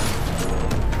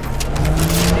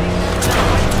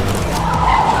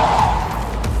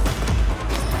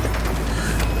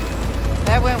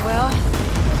 That went well.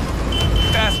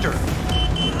 Faster!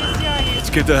 Let's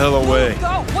get the hell away.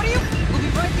 Go! What are you? We'll be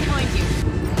right behind you.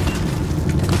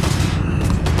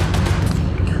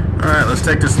 Alright, let's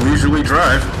take this leisurely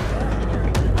drive.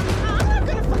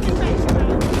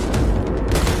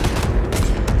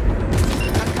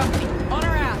 On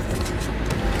our ass.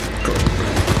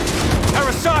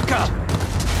 Arasaka!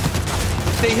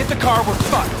 If they hit the car, we're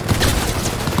fucked.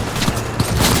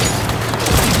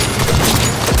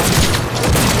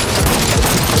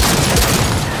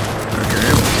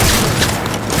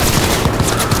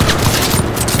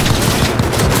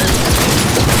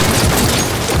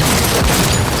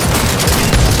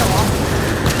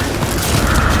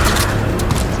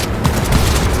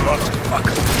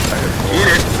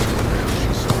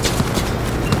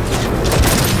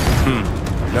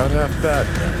 Not half bad.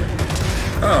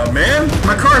 Oh man,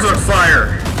 my car's on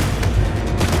fire.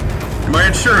 My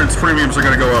insurance premiums are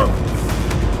gonna go up.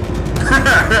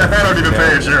 I don't even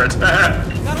pay insurance.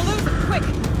 Gotta lose it quick.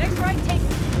 Next right, take.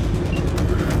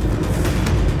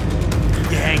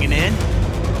 You hanging in?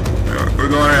 We're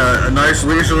going at a nice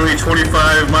leisurely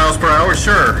 25 miles per hour,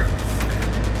 sure.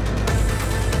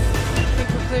 I think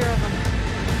we're clear of them.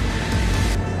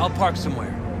 I'll park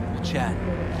somewhere. We'll chat.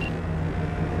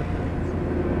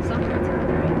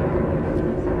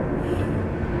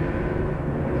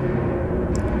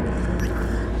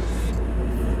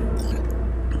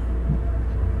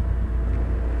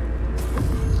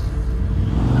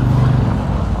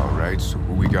 So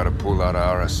who we gotta pull out of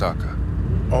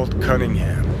Arasaka? Alt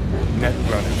Cunningham, net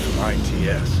running from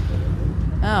ITS.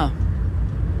 Oh.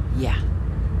 Yeah.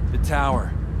 The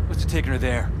tower. What's taking her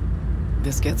there?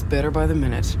 This gets better by the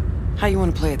minute. How you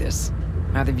want to play this?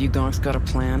 Either of you gonks got a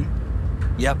plan?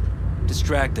 Yep.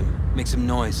 Distract him. Make some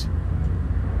noise.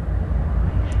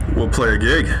 We'll play a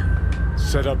gig.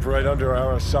 Set up right under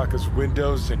Arasaka's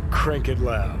windows and crank it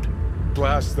loud.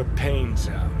 Blast the pains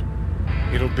out.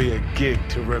 It'll be a gig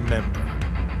to remember.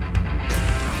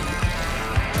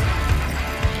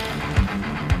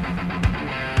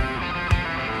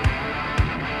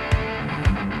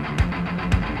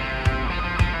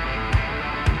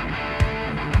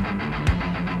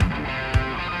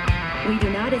 We do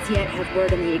not as yet have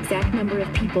word on the exact number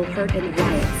of people hurt in the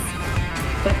riots.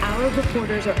 But our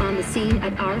reporters are on the scene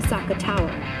at Arasaka Tower,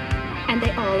 and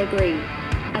they all agree.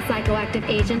 A psychoactive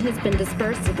agent has been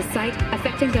dispersed at the site,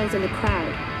 affecting those in the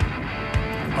crowd.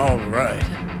 All right.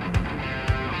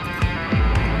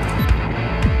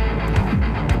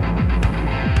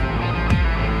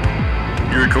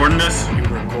 You recording this? You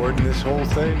recording this whole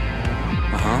thing?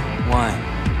 Uh-huh. Why?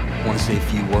 Want to say a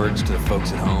few words to the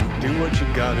folks at home? Do what you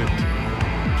gotta do.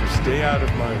 Just stay out of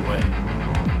my way.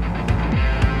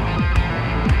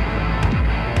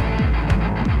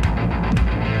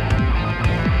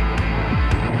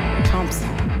 Thompson.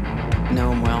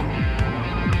 Know him well?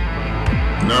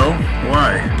 No?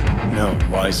 Why? No,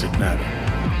 why's it matter?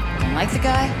 Don't like the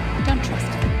guy? Don't trust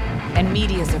him. And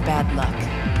medias are bad luck.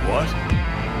 What?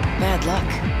 Bad luck.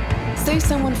 Say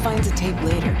someone finds a tape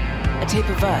later. A tape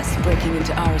of us breaking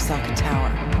into Arasaka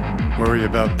Tower. Worry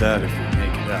about that if we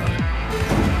make it out.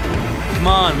 Come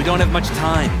on, we don't have much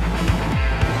time.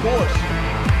 Of course.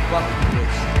 Fuck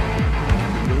this.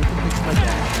 You really think it's my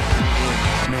dad?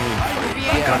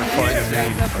 I gotta find a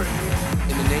name for you.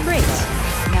 In the name Great.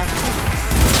 Now,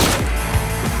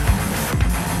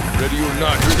 Ready or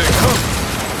not, here they come.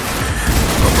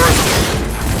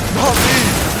 Not me!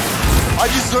 I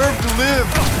deserve to live!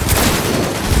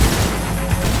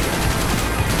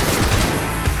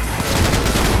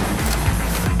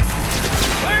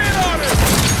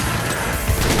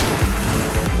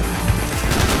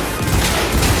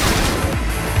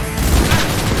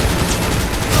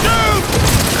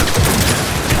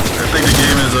 I think the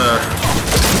game is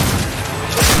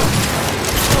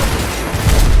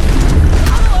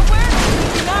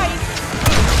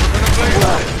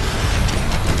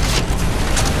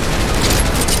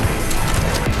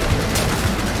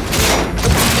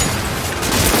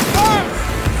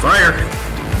fire.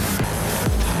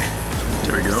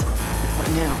 There we go. What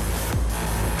now?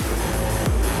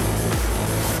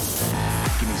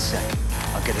 Give me a second.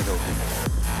 I'll get it open.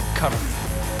 Cover me.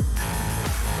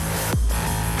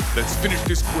 Let's finish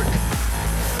this quick.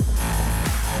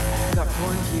 Got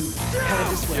one view. Headed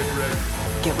this way. Get ready.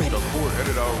 Get ready. The fort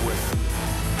headed our way.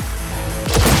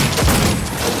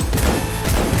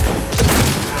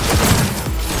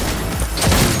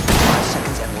 5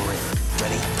 seconds and we're in.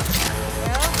 Ready?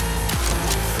 well,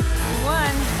 you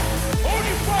won. Hold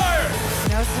your fire!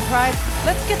 No surprise.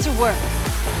 Let's get to work.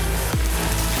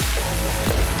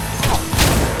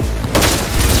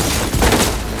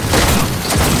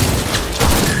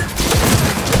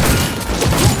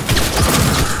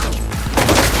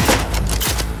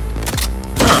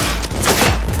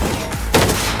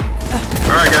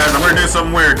 Alright guys, I'm gonna do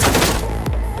something weird.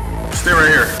 Stay right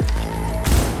here.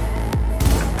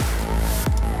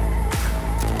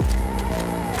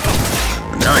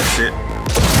 Now I can see it.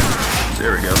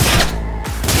 There we go.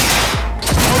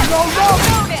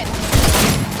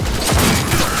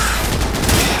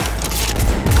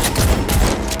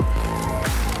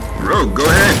 Rogue, go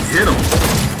ahead, hit him.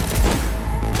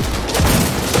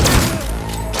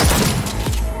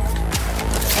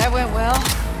 That went well.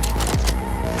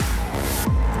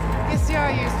 Guess you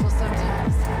are useful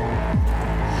sometimes.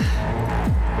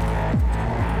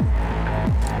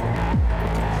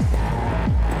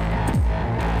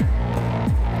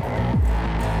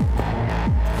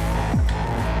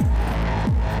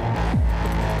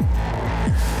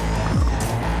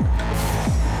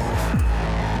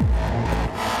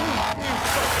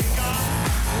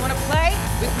 You wanna play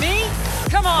with me?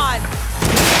 Come on!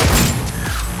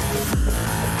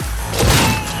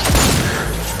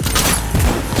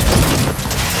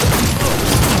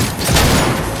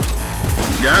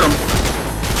 Got him.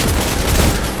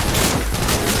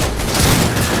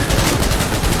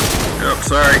 Yep,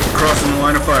 sorry, crossing the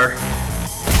line of fire.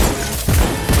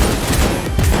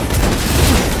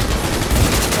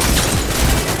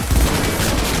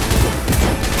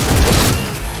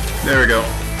 There we go.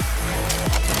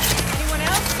 Anyone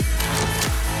else?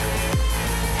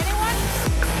 Anyone?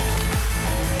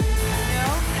 No?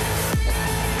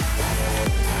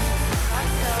 Thought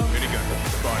so. Minigun,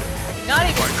 spotted. Not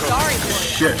even sorry for you.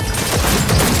 Shit.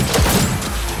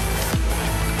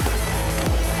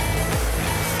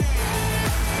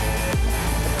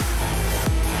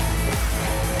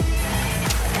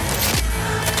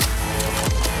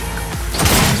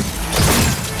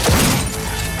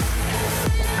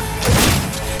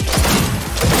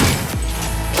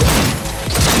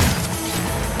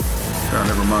 Oh,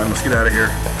 never mind. Let's get out of here.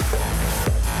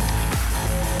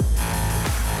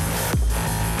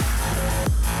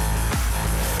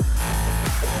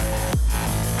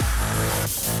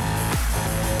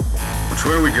 Which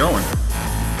way are we going?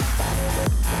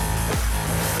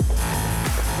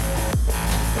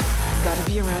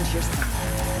 Gotta be around here somewhere.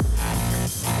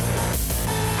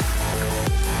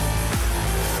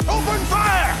 Open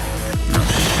fire! Oh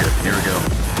shit, here we go.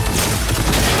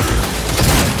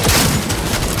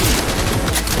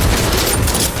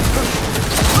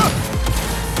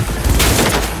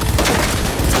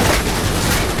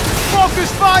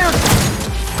 Focus fire!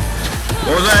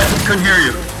 What was that? Couldn't hear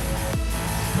you.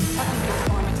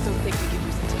 Fucking so thick we could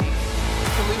use a tank.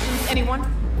 Solutions, anyone?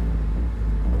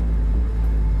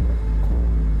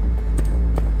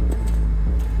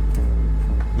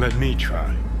 Let me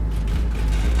try.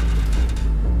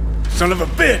 Son of a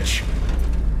bitch!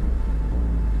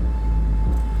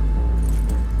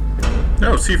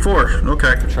 No, C4.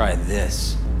 Okay. Try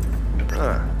this.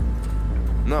 Ah.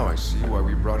 Now I see why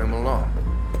we brought him along.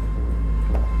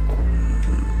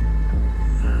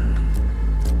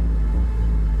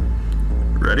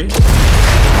 Ready?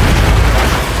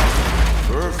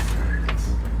 Perfect.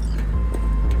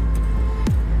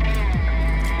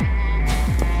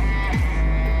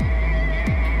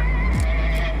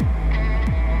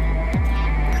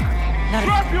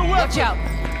 Drop your weapon! Watch out!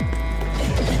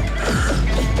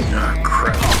 Ah,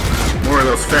 crap. More of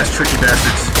those fast, tricky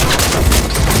bastards.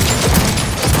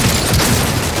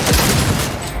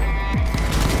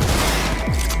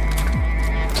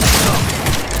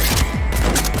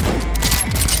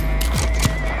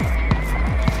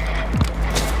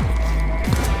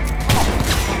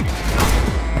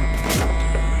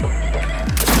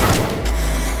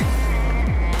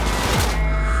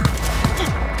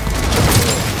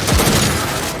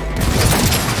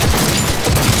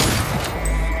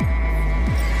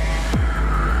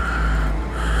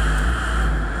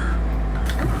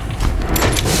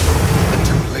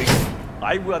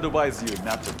 I would advise you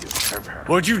not to disturb her.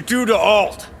 What'd you do to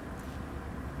Alt?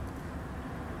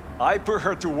 I put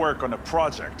her to work on a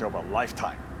project of a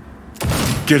lifetime.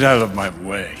 Get out of my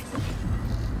way.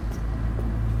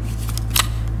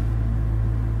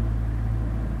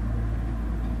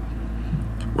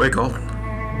 Wake up.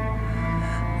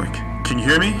 Wait, can you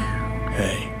hear me?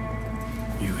 Hey,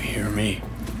 you hear me?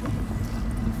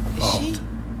 Is she?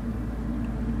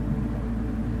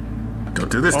 Don't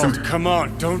do this to me. Come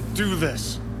on, don't do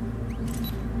this.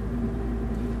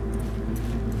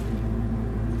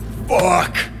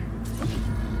 Fuck!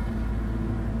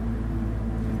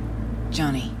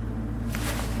 Johnny.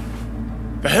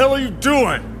 The hell are you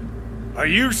doing? Are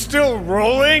you still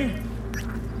rolling?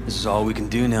 This is all we can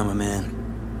do now, my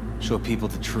man. Show people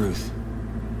the truth.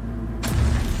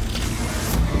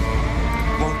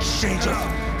 Won't change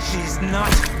her. She's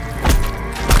not.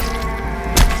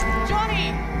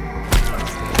 Johnny!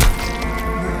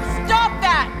 Stop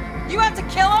that! You have to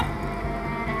kill him?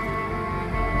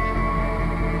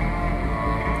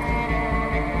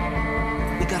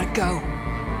 We gotta go.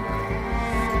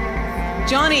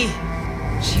 Johnny!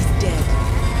 She's dead.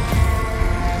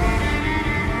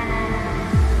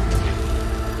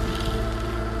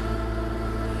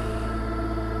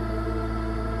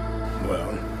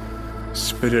 Well,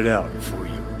 spit it out before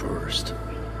you burst.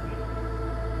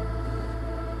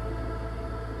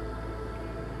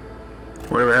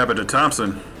 Whatever happened to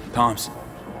Thompson? Thompson.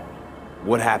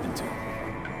 What happened to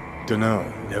him? Dunno.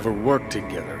 Never worked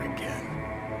together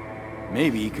again.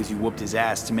 Maybe because you whooped his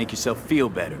ass to make yourself feel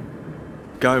better.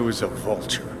 Guy was a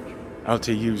vulture. Out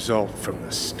to use Alt from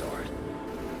the start.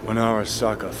 When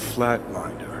Arasaka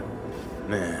flatlined her,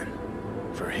 man,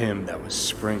 for him that was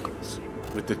sprinkles,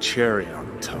 with the cherry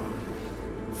on top.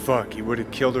 Fuck, he would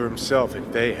have killed her himself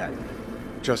if they hadn't.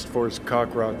 Just for his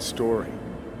cockrod story.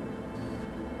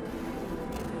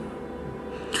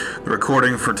 The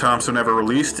recording for Thompson ever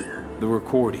released? The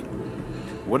recording.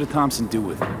 What did Thompson do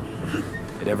with it?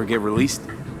 It ever get released?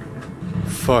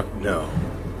 Fuck no.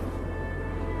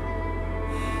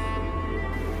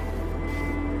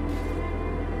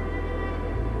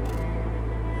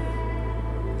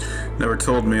 Never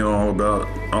told me all about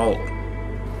Alt.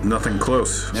 Nothing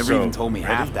close. Never even told me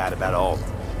half that about Alt.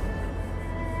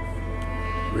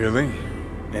 Really?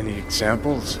 Any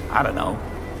examples? I don't know.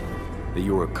 That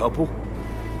you were a couple?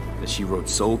 That she wrote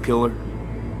Soul Killer?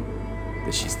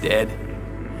 That she's dead?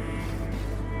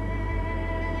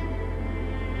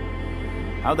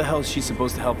 How the hell is she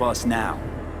supposed to help us now?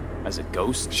 As a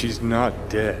ghost? She's not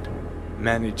dead.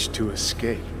 Managed to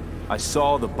escape. I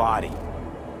saw the body.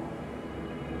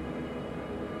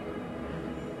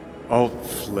 Alt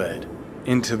fled.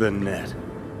 Into the net.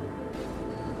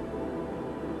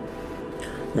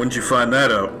 When'd you find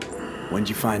that out? When'd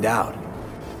you find out?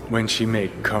 When she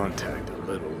made contact a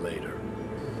little later.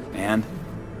 And?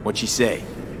 What'd she say?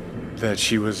 That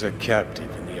she was a captive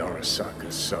in the Arasaka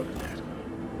subnet.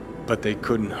 But they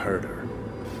couldn't hurt her.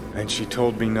 And she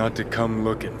told me not to come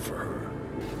looking for her.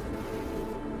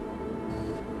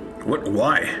 What?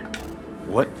 Why?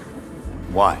 What?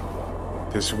 Why?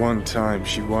 This one time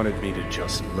she wanted me to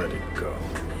just let it go.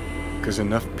 Because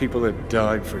enough people had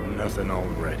died for nothing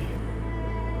already.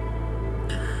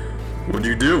 What'd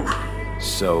you do?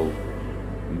 So,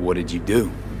 what did you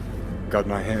do? Got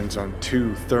my hands on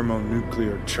 2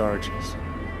 thermonuclear charges.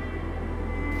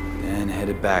 Then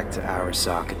headed back to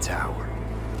Arasaka Tower.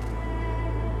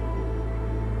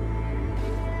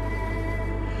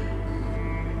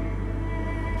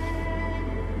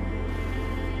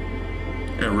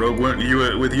 And Rogue went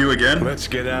with you again? Let's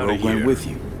get out Rogue of here. went with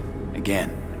you.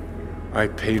 Again. I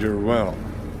paid her well.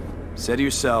 Said to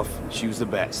yourself, she was the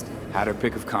best. Had her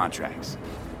pick of contracts.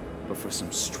 But for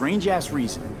some strange-ass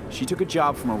reason, she took a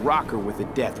job from a rocker with a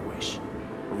death wish.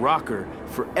 A rocker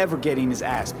forever getting his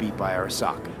ass beat by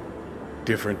Arasaka.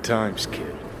 Different times,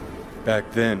 kid.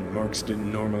 Back then, mercs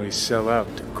didn't normally sell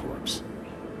out to corpse.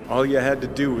 All you had to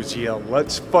do was yell,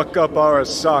 "Let's fuck up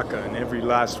Arasaka," and every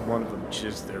last one of them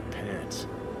jizzed their pants.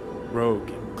 Rogue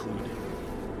included.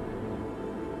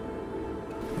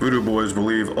 Voodoo boys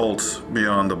believe Ult's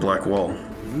beyond the Black Wall.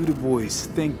 Voodoo boys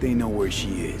think they know where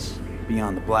she is.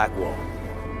 Beyond the Black Wall.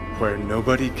 Where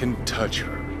nobody can touch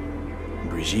her.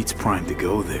 Brigitte's primed to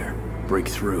go there. Break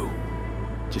through.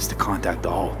 Just to contact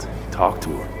Alt. Talk to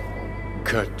her.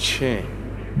 Ka-ching.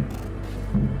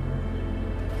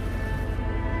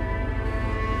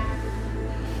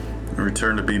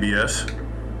 Return to BBS.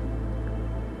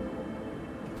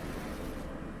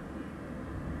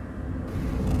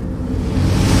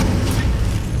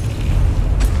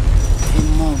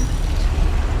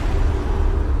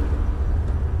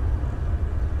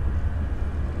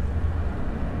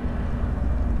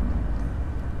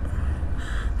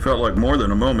 Felt like more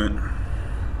than a moment.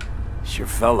 Sure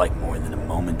felt like more than a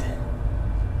moment.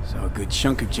 Saw a good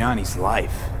chunk of Johnny's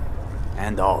life.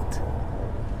 And Alt.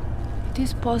 It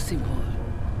is possible.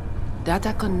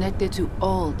 Data connected to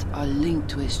Alt are linked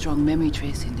to a strong memory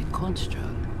trace in the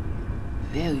construct.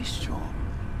 Very strong.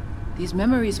 These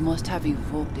memories must have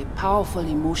evoked a powerful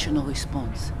emotional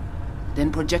response,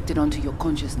 then projected onto your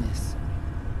consciousness.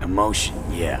 Emotion,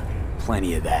 yeah.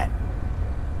 Plenty of that.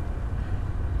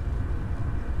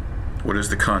 What is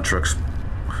the construct's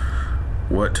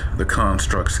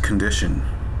condition?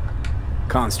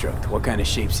 Construct, what kind of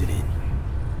shape's it in?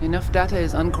 Enough data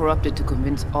is uncorrupted to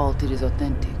convince Alt it is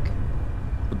authentic.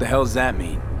 What the hell does that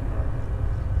mean?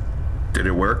 Did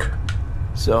it work?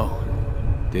 So,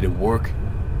 did it work?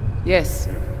 Yes.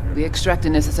 We extract the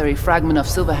necessary fragment of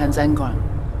Silverhand's engram.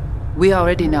 We are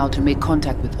ready now to make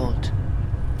contact with Alt.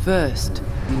 First,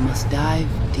 we must dive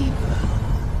deeper.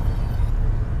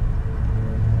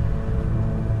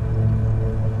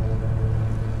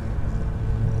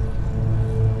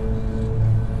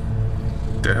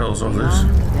 The hell's all this?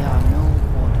 There are no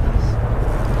borders.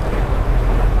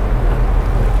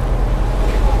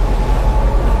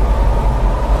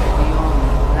 Beyond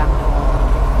the Black Wall.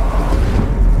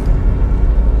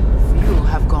 Few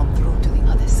have gone through to the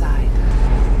other side,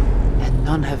 and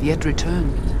none have yet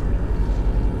returned.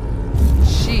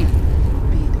 She will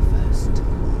be the first.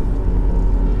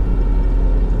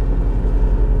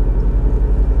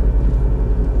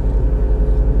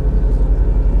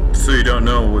 So you don't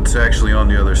know what's actually on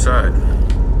the other side?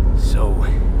 So,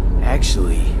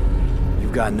 actually,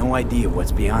 you've got no idea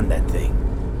what's beyond that thing.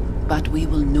 But we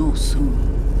will know soon.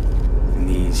 And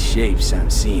these shapes I'm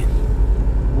seeing.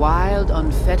 Wild,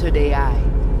 unfettered AI,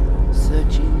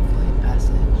 searching for a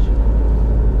passage.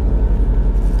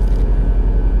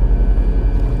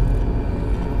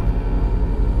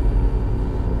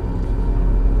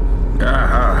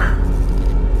 Aha.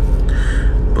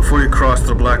 Before you cross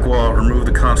the Black Wall, remove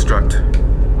the construct.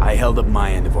 I held up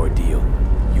my end of our deal.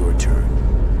 Your turn.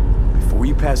 Before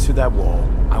you pass through that wall,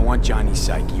 I want Johnny's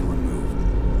psyche removed.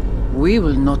 We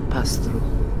will not pass through.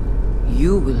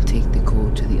 You will take the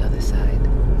code to the other side.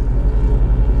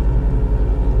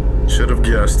 Should have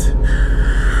guessed.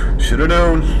 Should have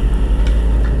known.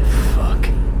 Fuck.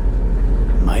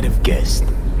 Might have guessed.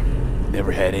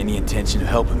 Never had any intention of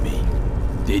helping me,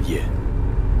 did you?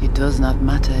 It does not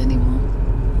matter anymore.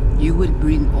 You will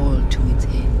bring all to its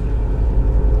end.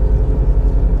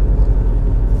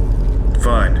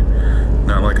 Fine.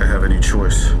 Not like I have any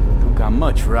choice. Don't got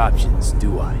much for options,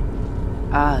 do I?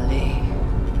 Ale.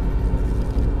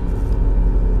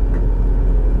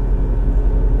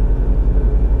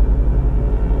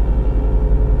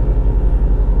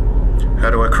 How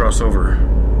do I cross over?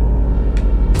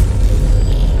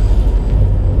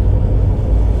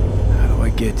 How do I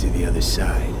get to the other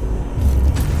side?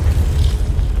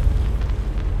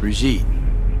 Brigitte.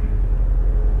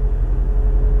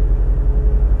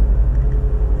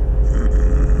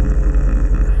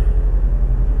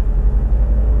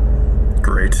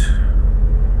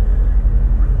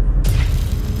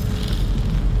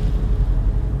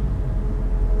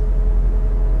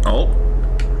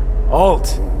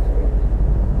 Alt!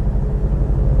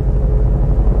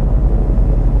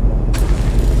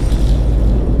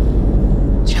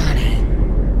 Johnny.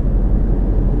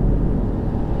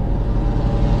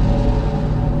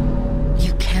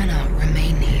 You cannot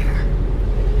remain here.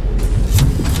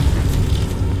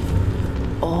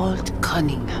 Alt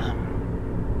Cunningham.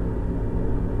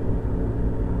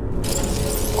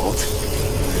 Alt?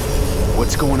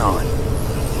 What's going on?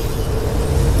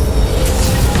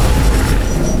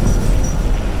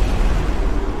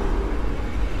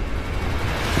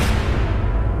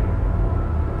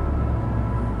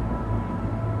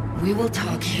 We will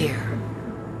talk here.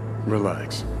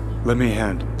 Relax. Let me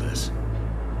handle this.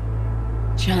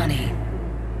 Johnny.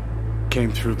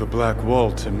 Came through the Black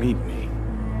Wall to meet me.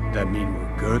 That mean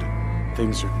we're good?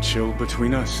 Things are chill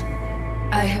between us?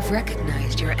 I have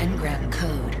recognized your engram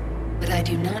code, but I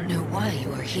do not know why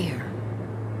you are here.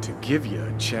 To give you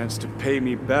a chance to pay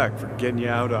me back for getting you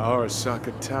out of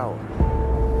Arasaka Tower.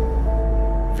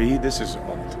 V, this is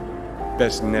Alt.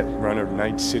 Best net runner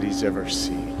Night City's ever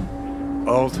seen.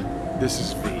 Alt, this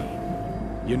is V.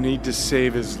 You need to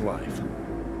save his life.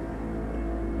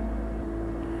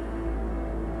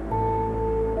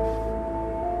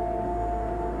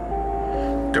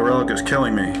 The relic is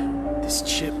killing me. This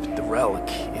chip, the relic,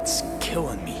 it's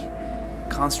killing me.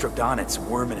 Construct on it's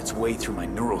worming its way through my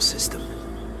neural system.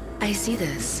 I see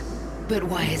this, but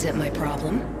why is it my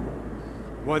problem?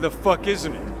 Why the fuck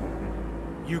isn't it?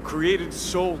 You created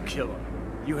Soul Killer.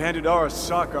 You handed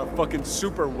Arasaka a fucking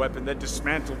super weapon that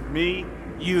dismantled me,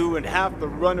 you, and half the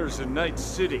runners in Night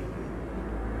City.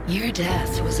 Your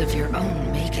death was of your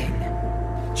own making.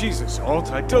 Jesus,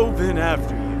 Alt, I dove in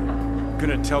after you.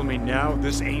 Gonna tell me now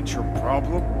this ain't your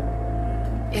problem?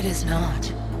 It is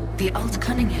not. The Alt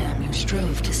Cunningham you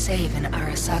strove to save in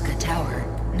Arasaka Tower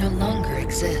no longer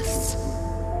exists.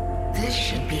 This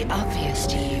should be obvious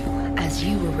to you, as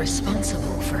you were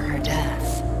responsible for her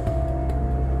death.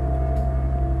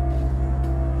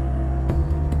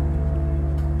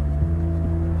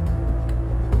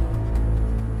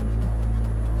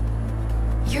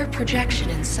 Your projection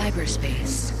in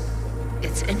cyberspace.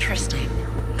 It's interesting.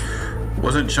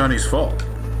 Wasn't Johnny's fault.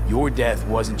 Your death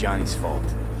wasn't Johnny's fault.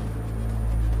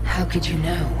 How could you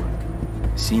know?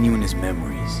 Seen you in his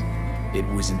memories. It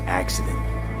was an accident.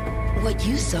 What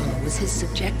you saw was his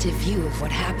subjective view of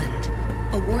what happened.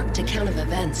 A warped account of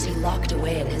events he locked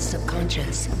away in his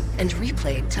subconscious and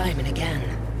replayed time and again.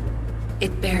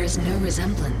 It bears no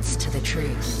resemblance to the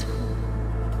truth.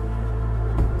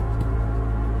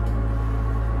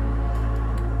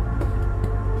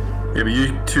 Yeah, but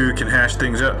you two can hash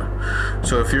things up.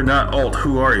 So if you're not Alt,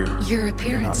 who are you? Your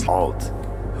appearance... Not Alt.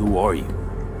 Who are you?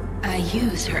 I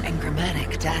use her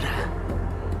engrammatic data.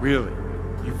 Really?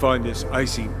 You find this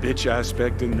icy bitch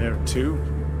aspect in there too?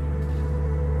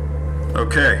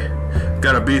 Okay.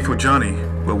 Got a beef with Johnny,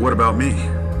 but what about me?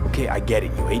 Okay, I get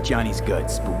it. You hate Johnny's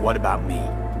guts, but what about me?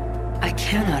 I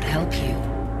cannot help you.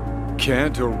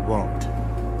 Can't or won't?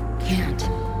 Can't.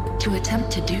 To attempt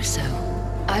to do so,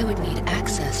 I would need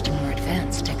access to more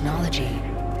advanced technology.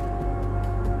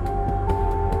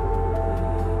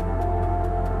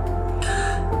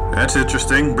 That's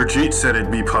interesting. Brigitte said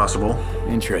it'd be possible.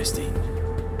 Interesting.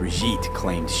 Brigitte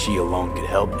claimed she alone could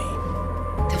help me.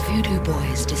 The voodoo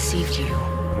boys deceived you.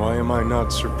 Why am I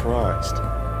not surprised?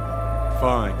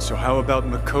 Fine, so how about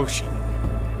Mikoshi?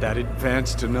 That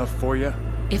advanced enough for you?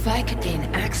 If I could gain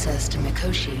access to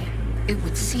Mikoshi, it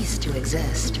would cease to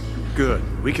exist. Good,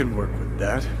 we can work with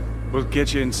that. We'll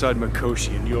get you inside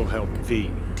Mikoshi and you'll help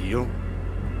V, deal?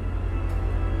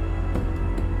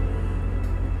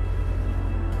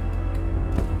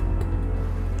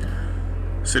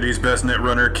 City's best net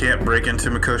runner can't break into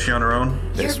Mikoshi on her own?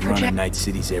 Best runner Night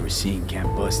City's ever seen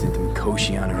can't bust into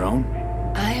Mikoshi on her own?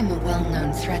 I am a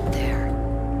well-known threat there.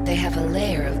 They have a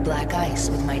layer of black ice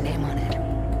with my name on it.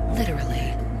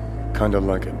 Literally. Kinda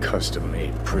like a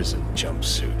custom-made prison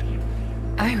jumpsuit.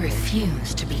 I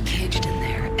refuse to be caged in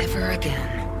there ever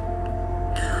again.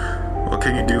 What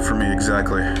can you do for me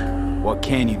exactly? What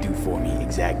can you do for me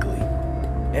exactly?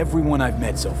 Everyone I've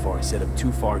met so far said I'm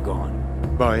too far gone.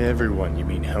 By everyone, you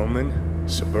mean Hellman?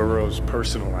 Saburo's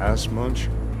personal ass munch?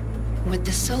 With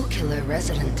the Soul Killer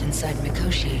resident inside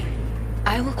Mikoshi,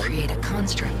 I will create a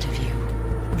construct of you,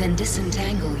 then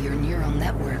disentangle your neural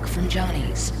network from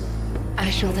Johnny's. I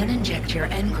shall then inject your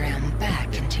engram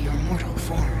back into your mortal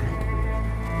form.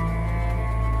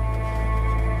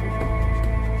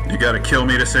 You gotta kill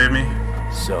me to save me?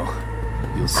 So,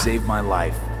 you'll save my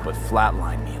life, but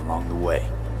flatline me along the way.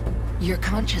 Your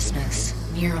consciousness,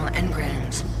 neural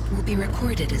engrams, will be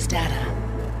recorded as data.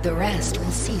 The rest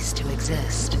will cease to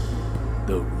exist.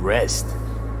 The rest?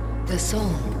 The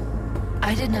soul.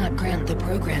 I did not grant the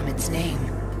program its name,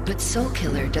 but Soul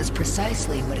Killer does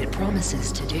precisely what it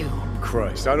promises to do.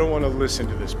 Christ, I don't want to listen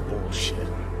to this bullshit.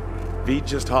 V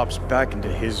just hops back into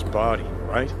his body,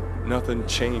 right? Nothing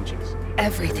changes.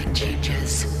 Everything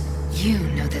changes. You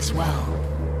know this well.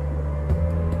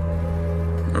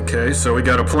 Okay, so we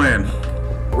got a plan.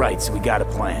 Right, so we got a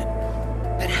plan.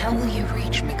 But how will you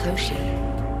reach Mikoshi?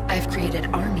 I've created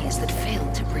armies that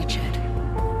failed to breach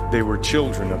it. They were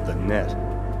children of the net.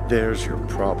 There's your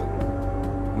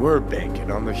problem. We're banking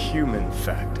on the human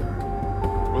factor.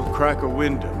 We'll crack a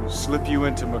window, slip you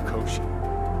into Mikoshi.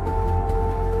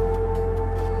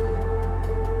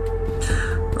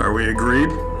 Are we agreed?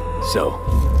 So,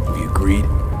 we agreed?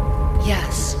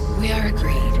 Yes, we are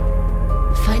agreed.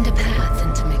 Find a path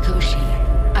into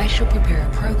Mikoshi. I shall prepare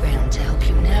a program to help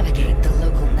you navigate the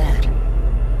local net.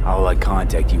 How will I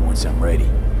contact you once I'm ready?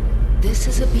 This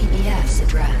is a BBS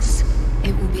address.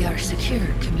 It will be our secure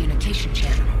communication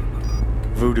channel.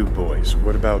 Voodoo Boys,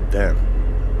 what about them?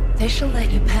 They shall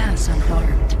let you pass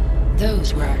unharmed.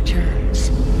 Those were our terms.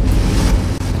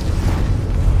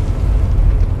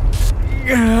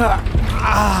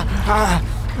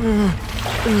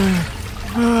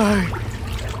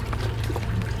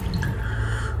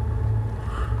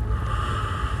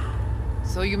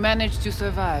 So you managed to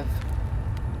survive.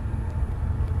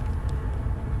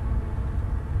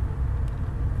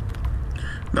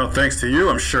 No thanks to you,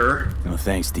 I'm sure. No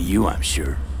thanks to you, I'm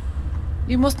sure.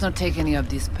 You must not take any of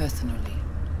this personally.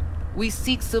 We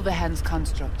seek Silverhand's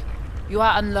construct. You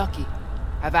are unlucky.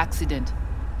 Have accident.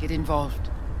 Get involved.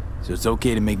 So it's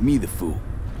okay to make me the fool?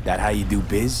 That how you do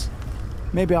biz?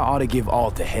 Maybe I ought to give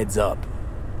Alt a heads up.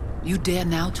 You dare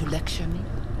now to lecture me?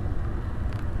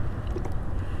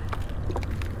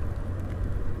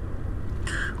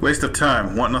 Waste of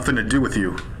time. Want nothing to do with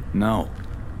you. No.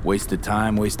 Waste of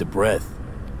time, waste of breath.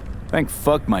 Thank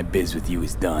fuck my biz with you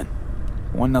is done.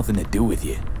 Want nothing to do with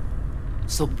you.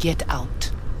 So get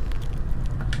out.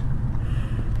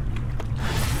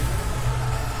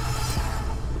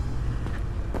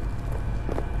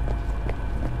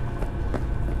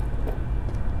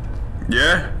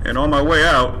 Yeah, and on my way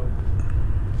out,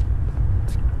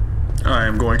 I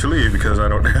am going to leave because I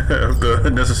don't have the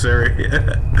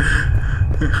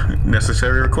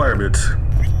necessary requirements.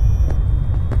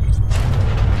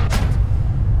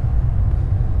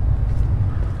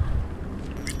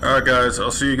 Alright guys,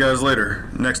 I'll see you guys later.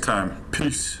 Next time.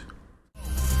 Peace.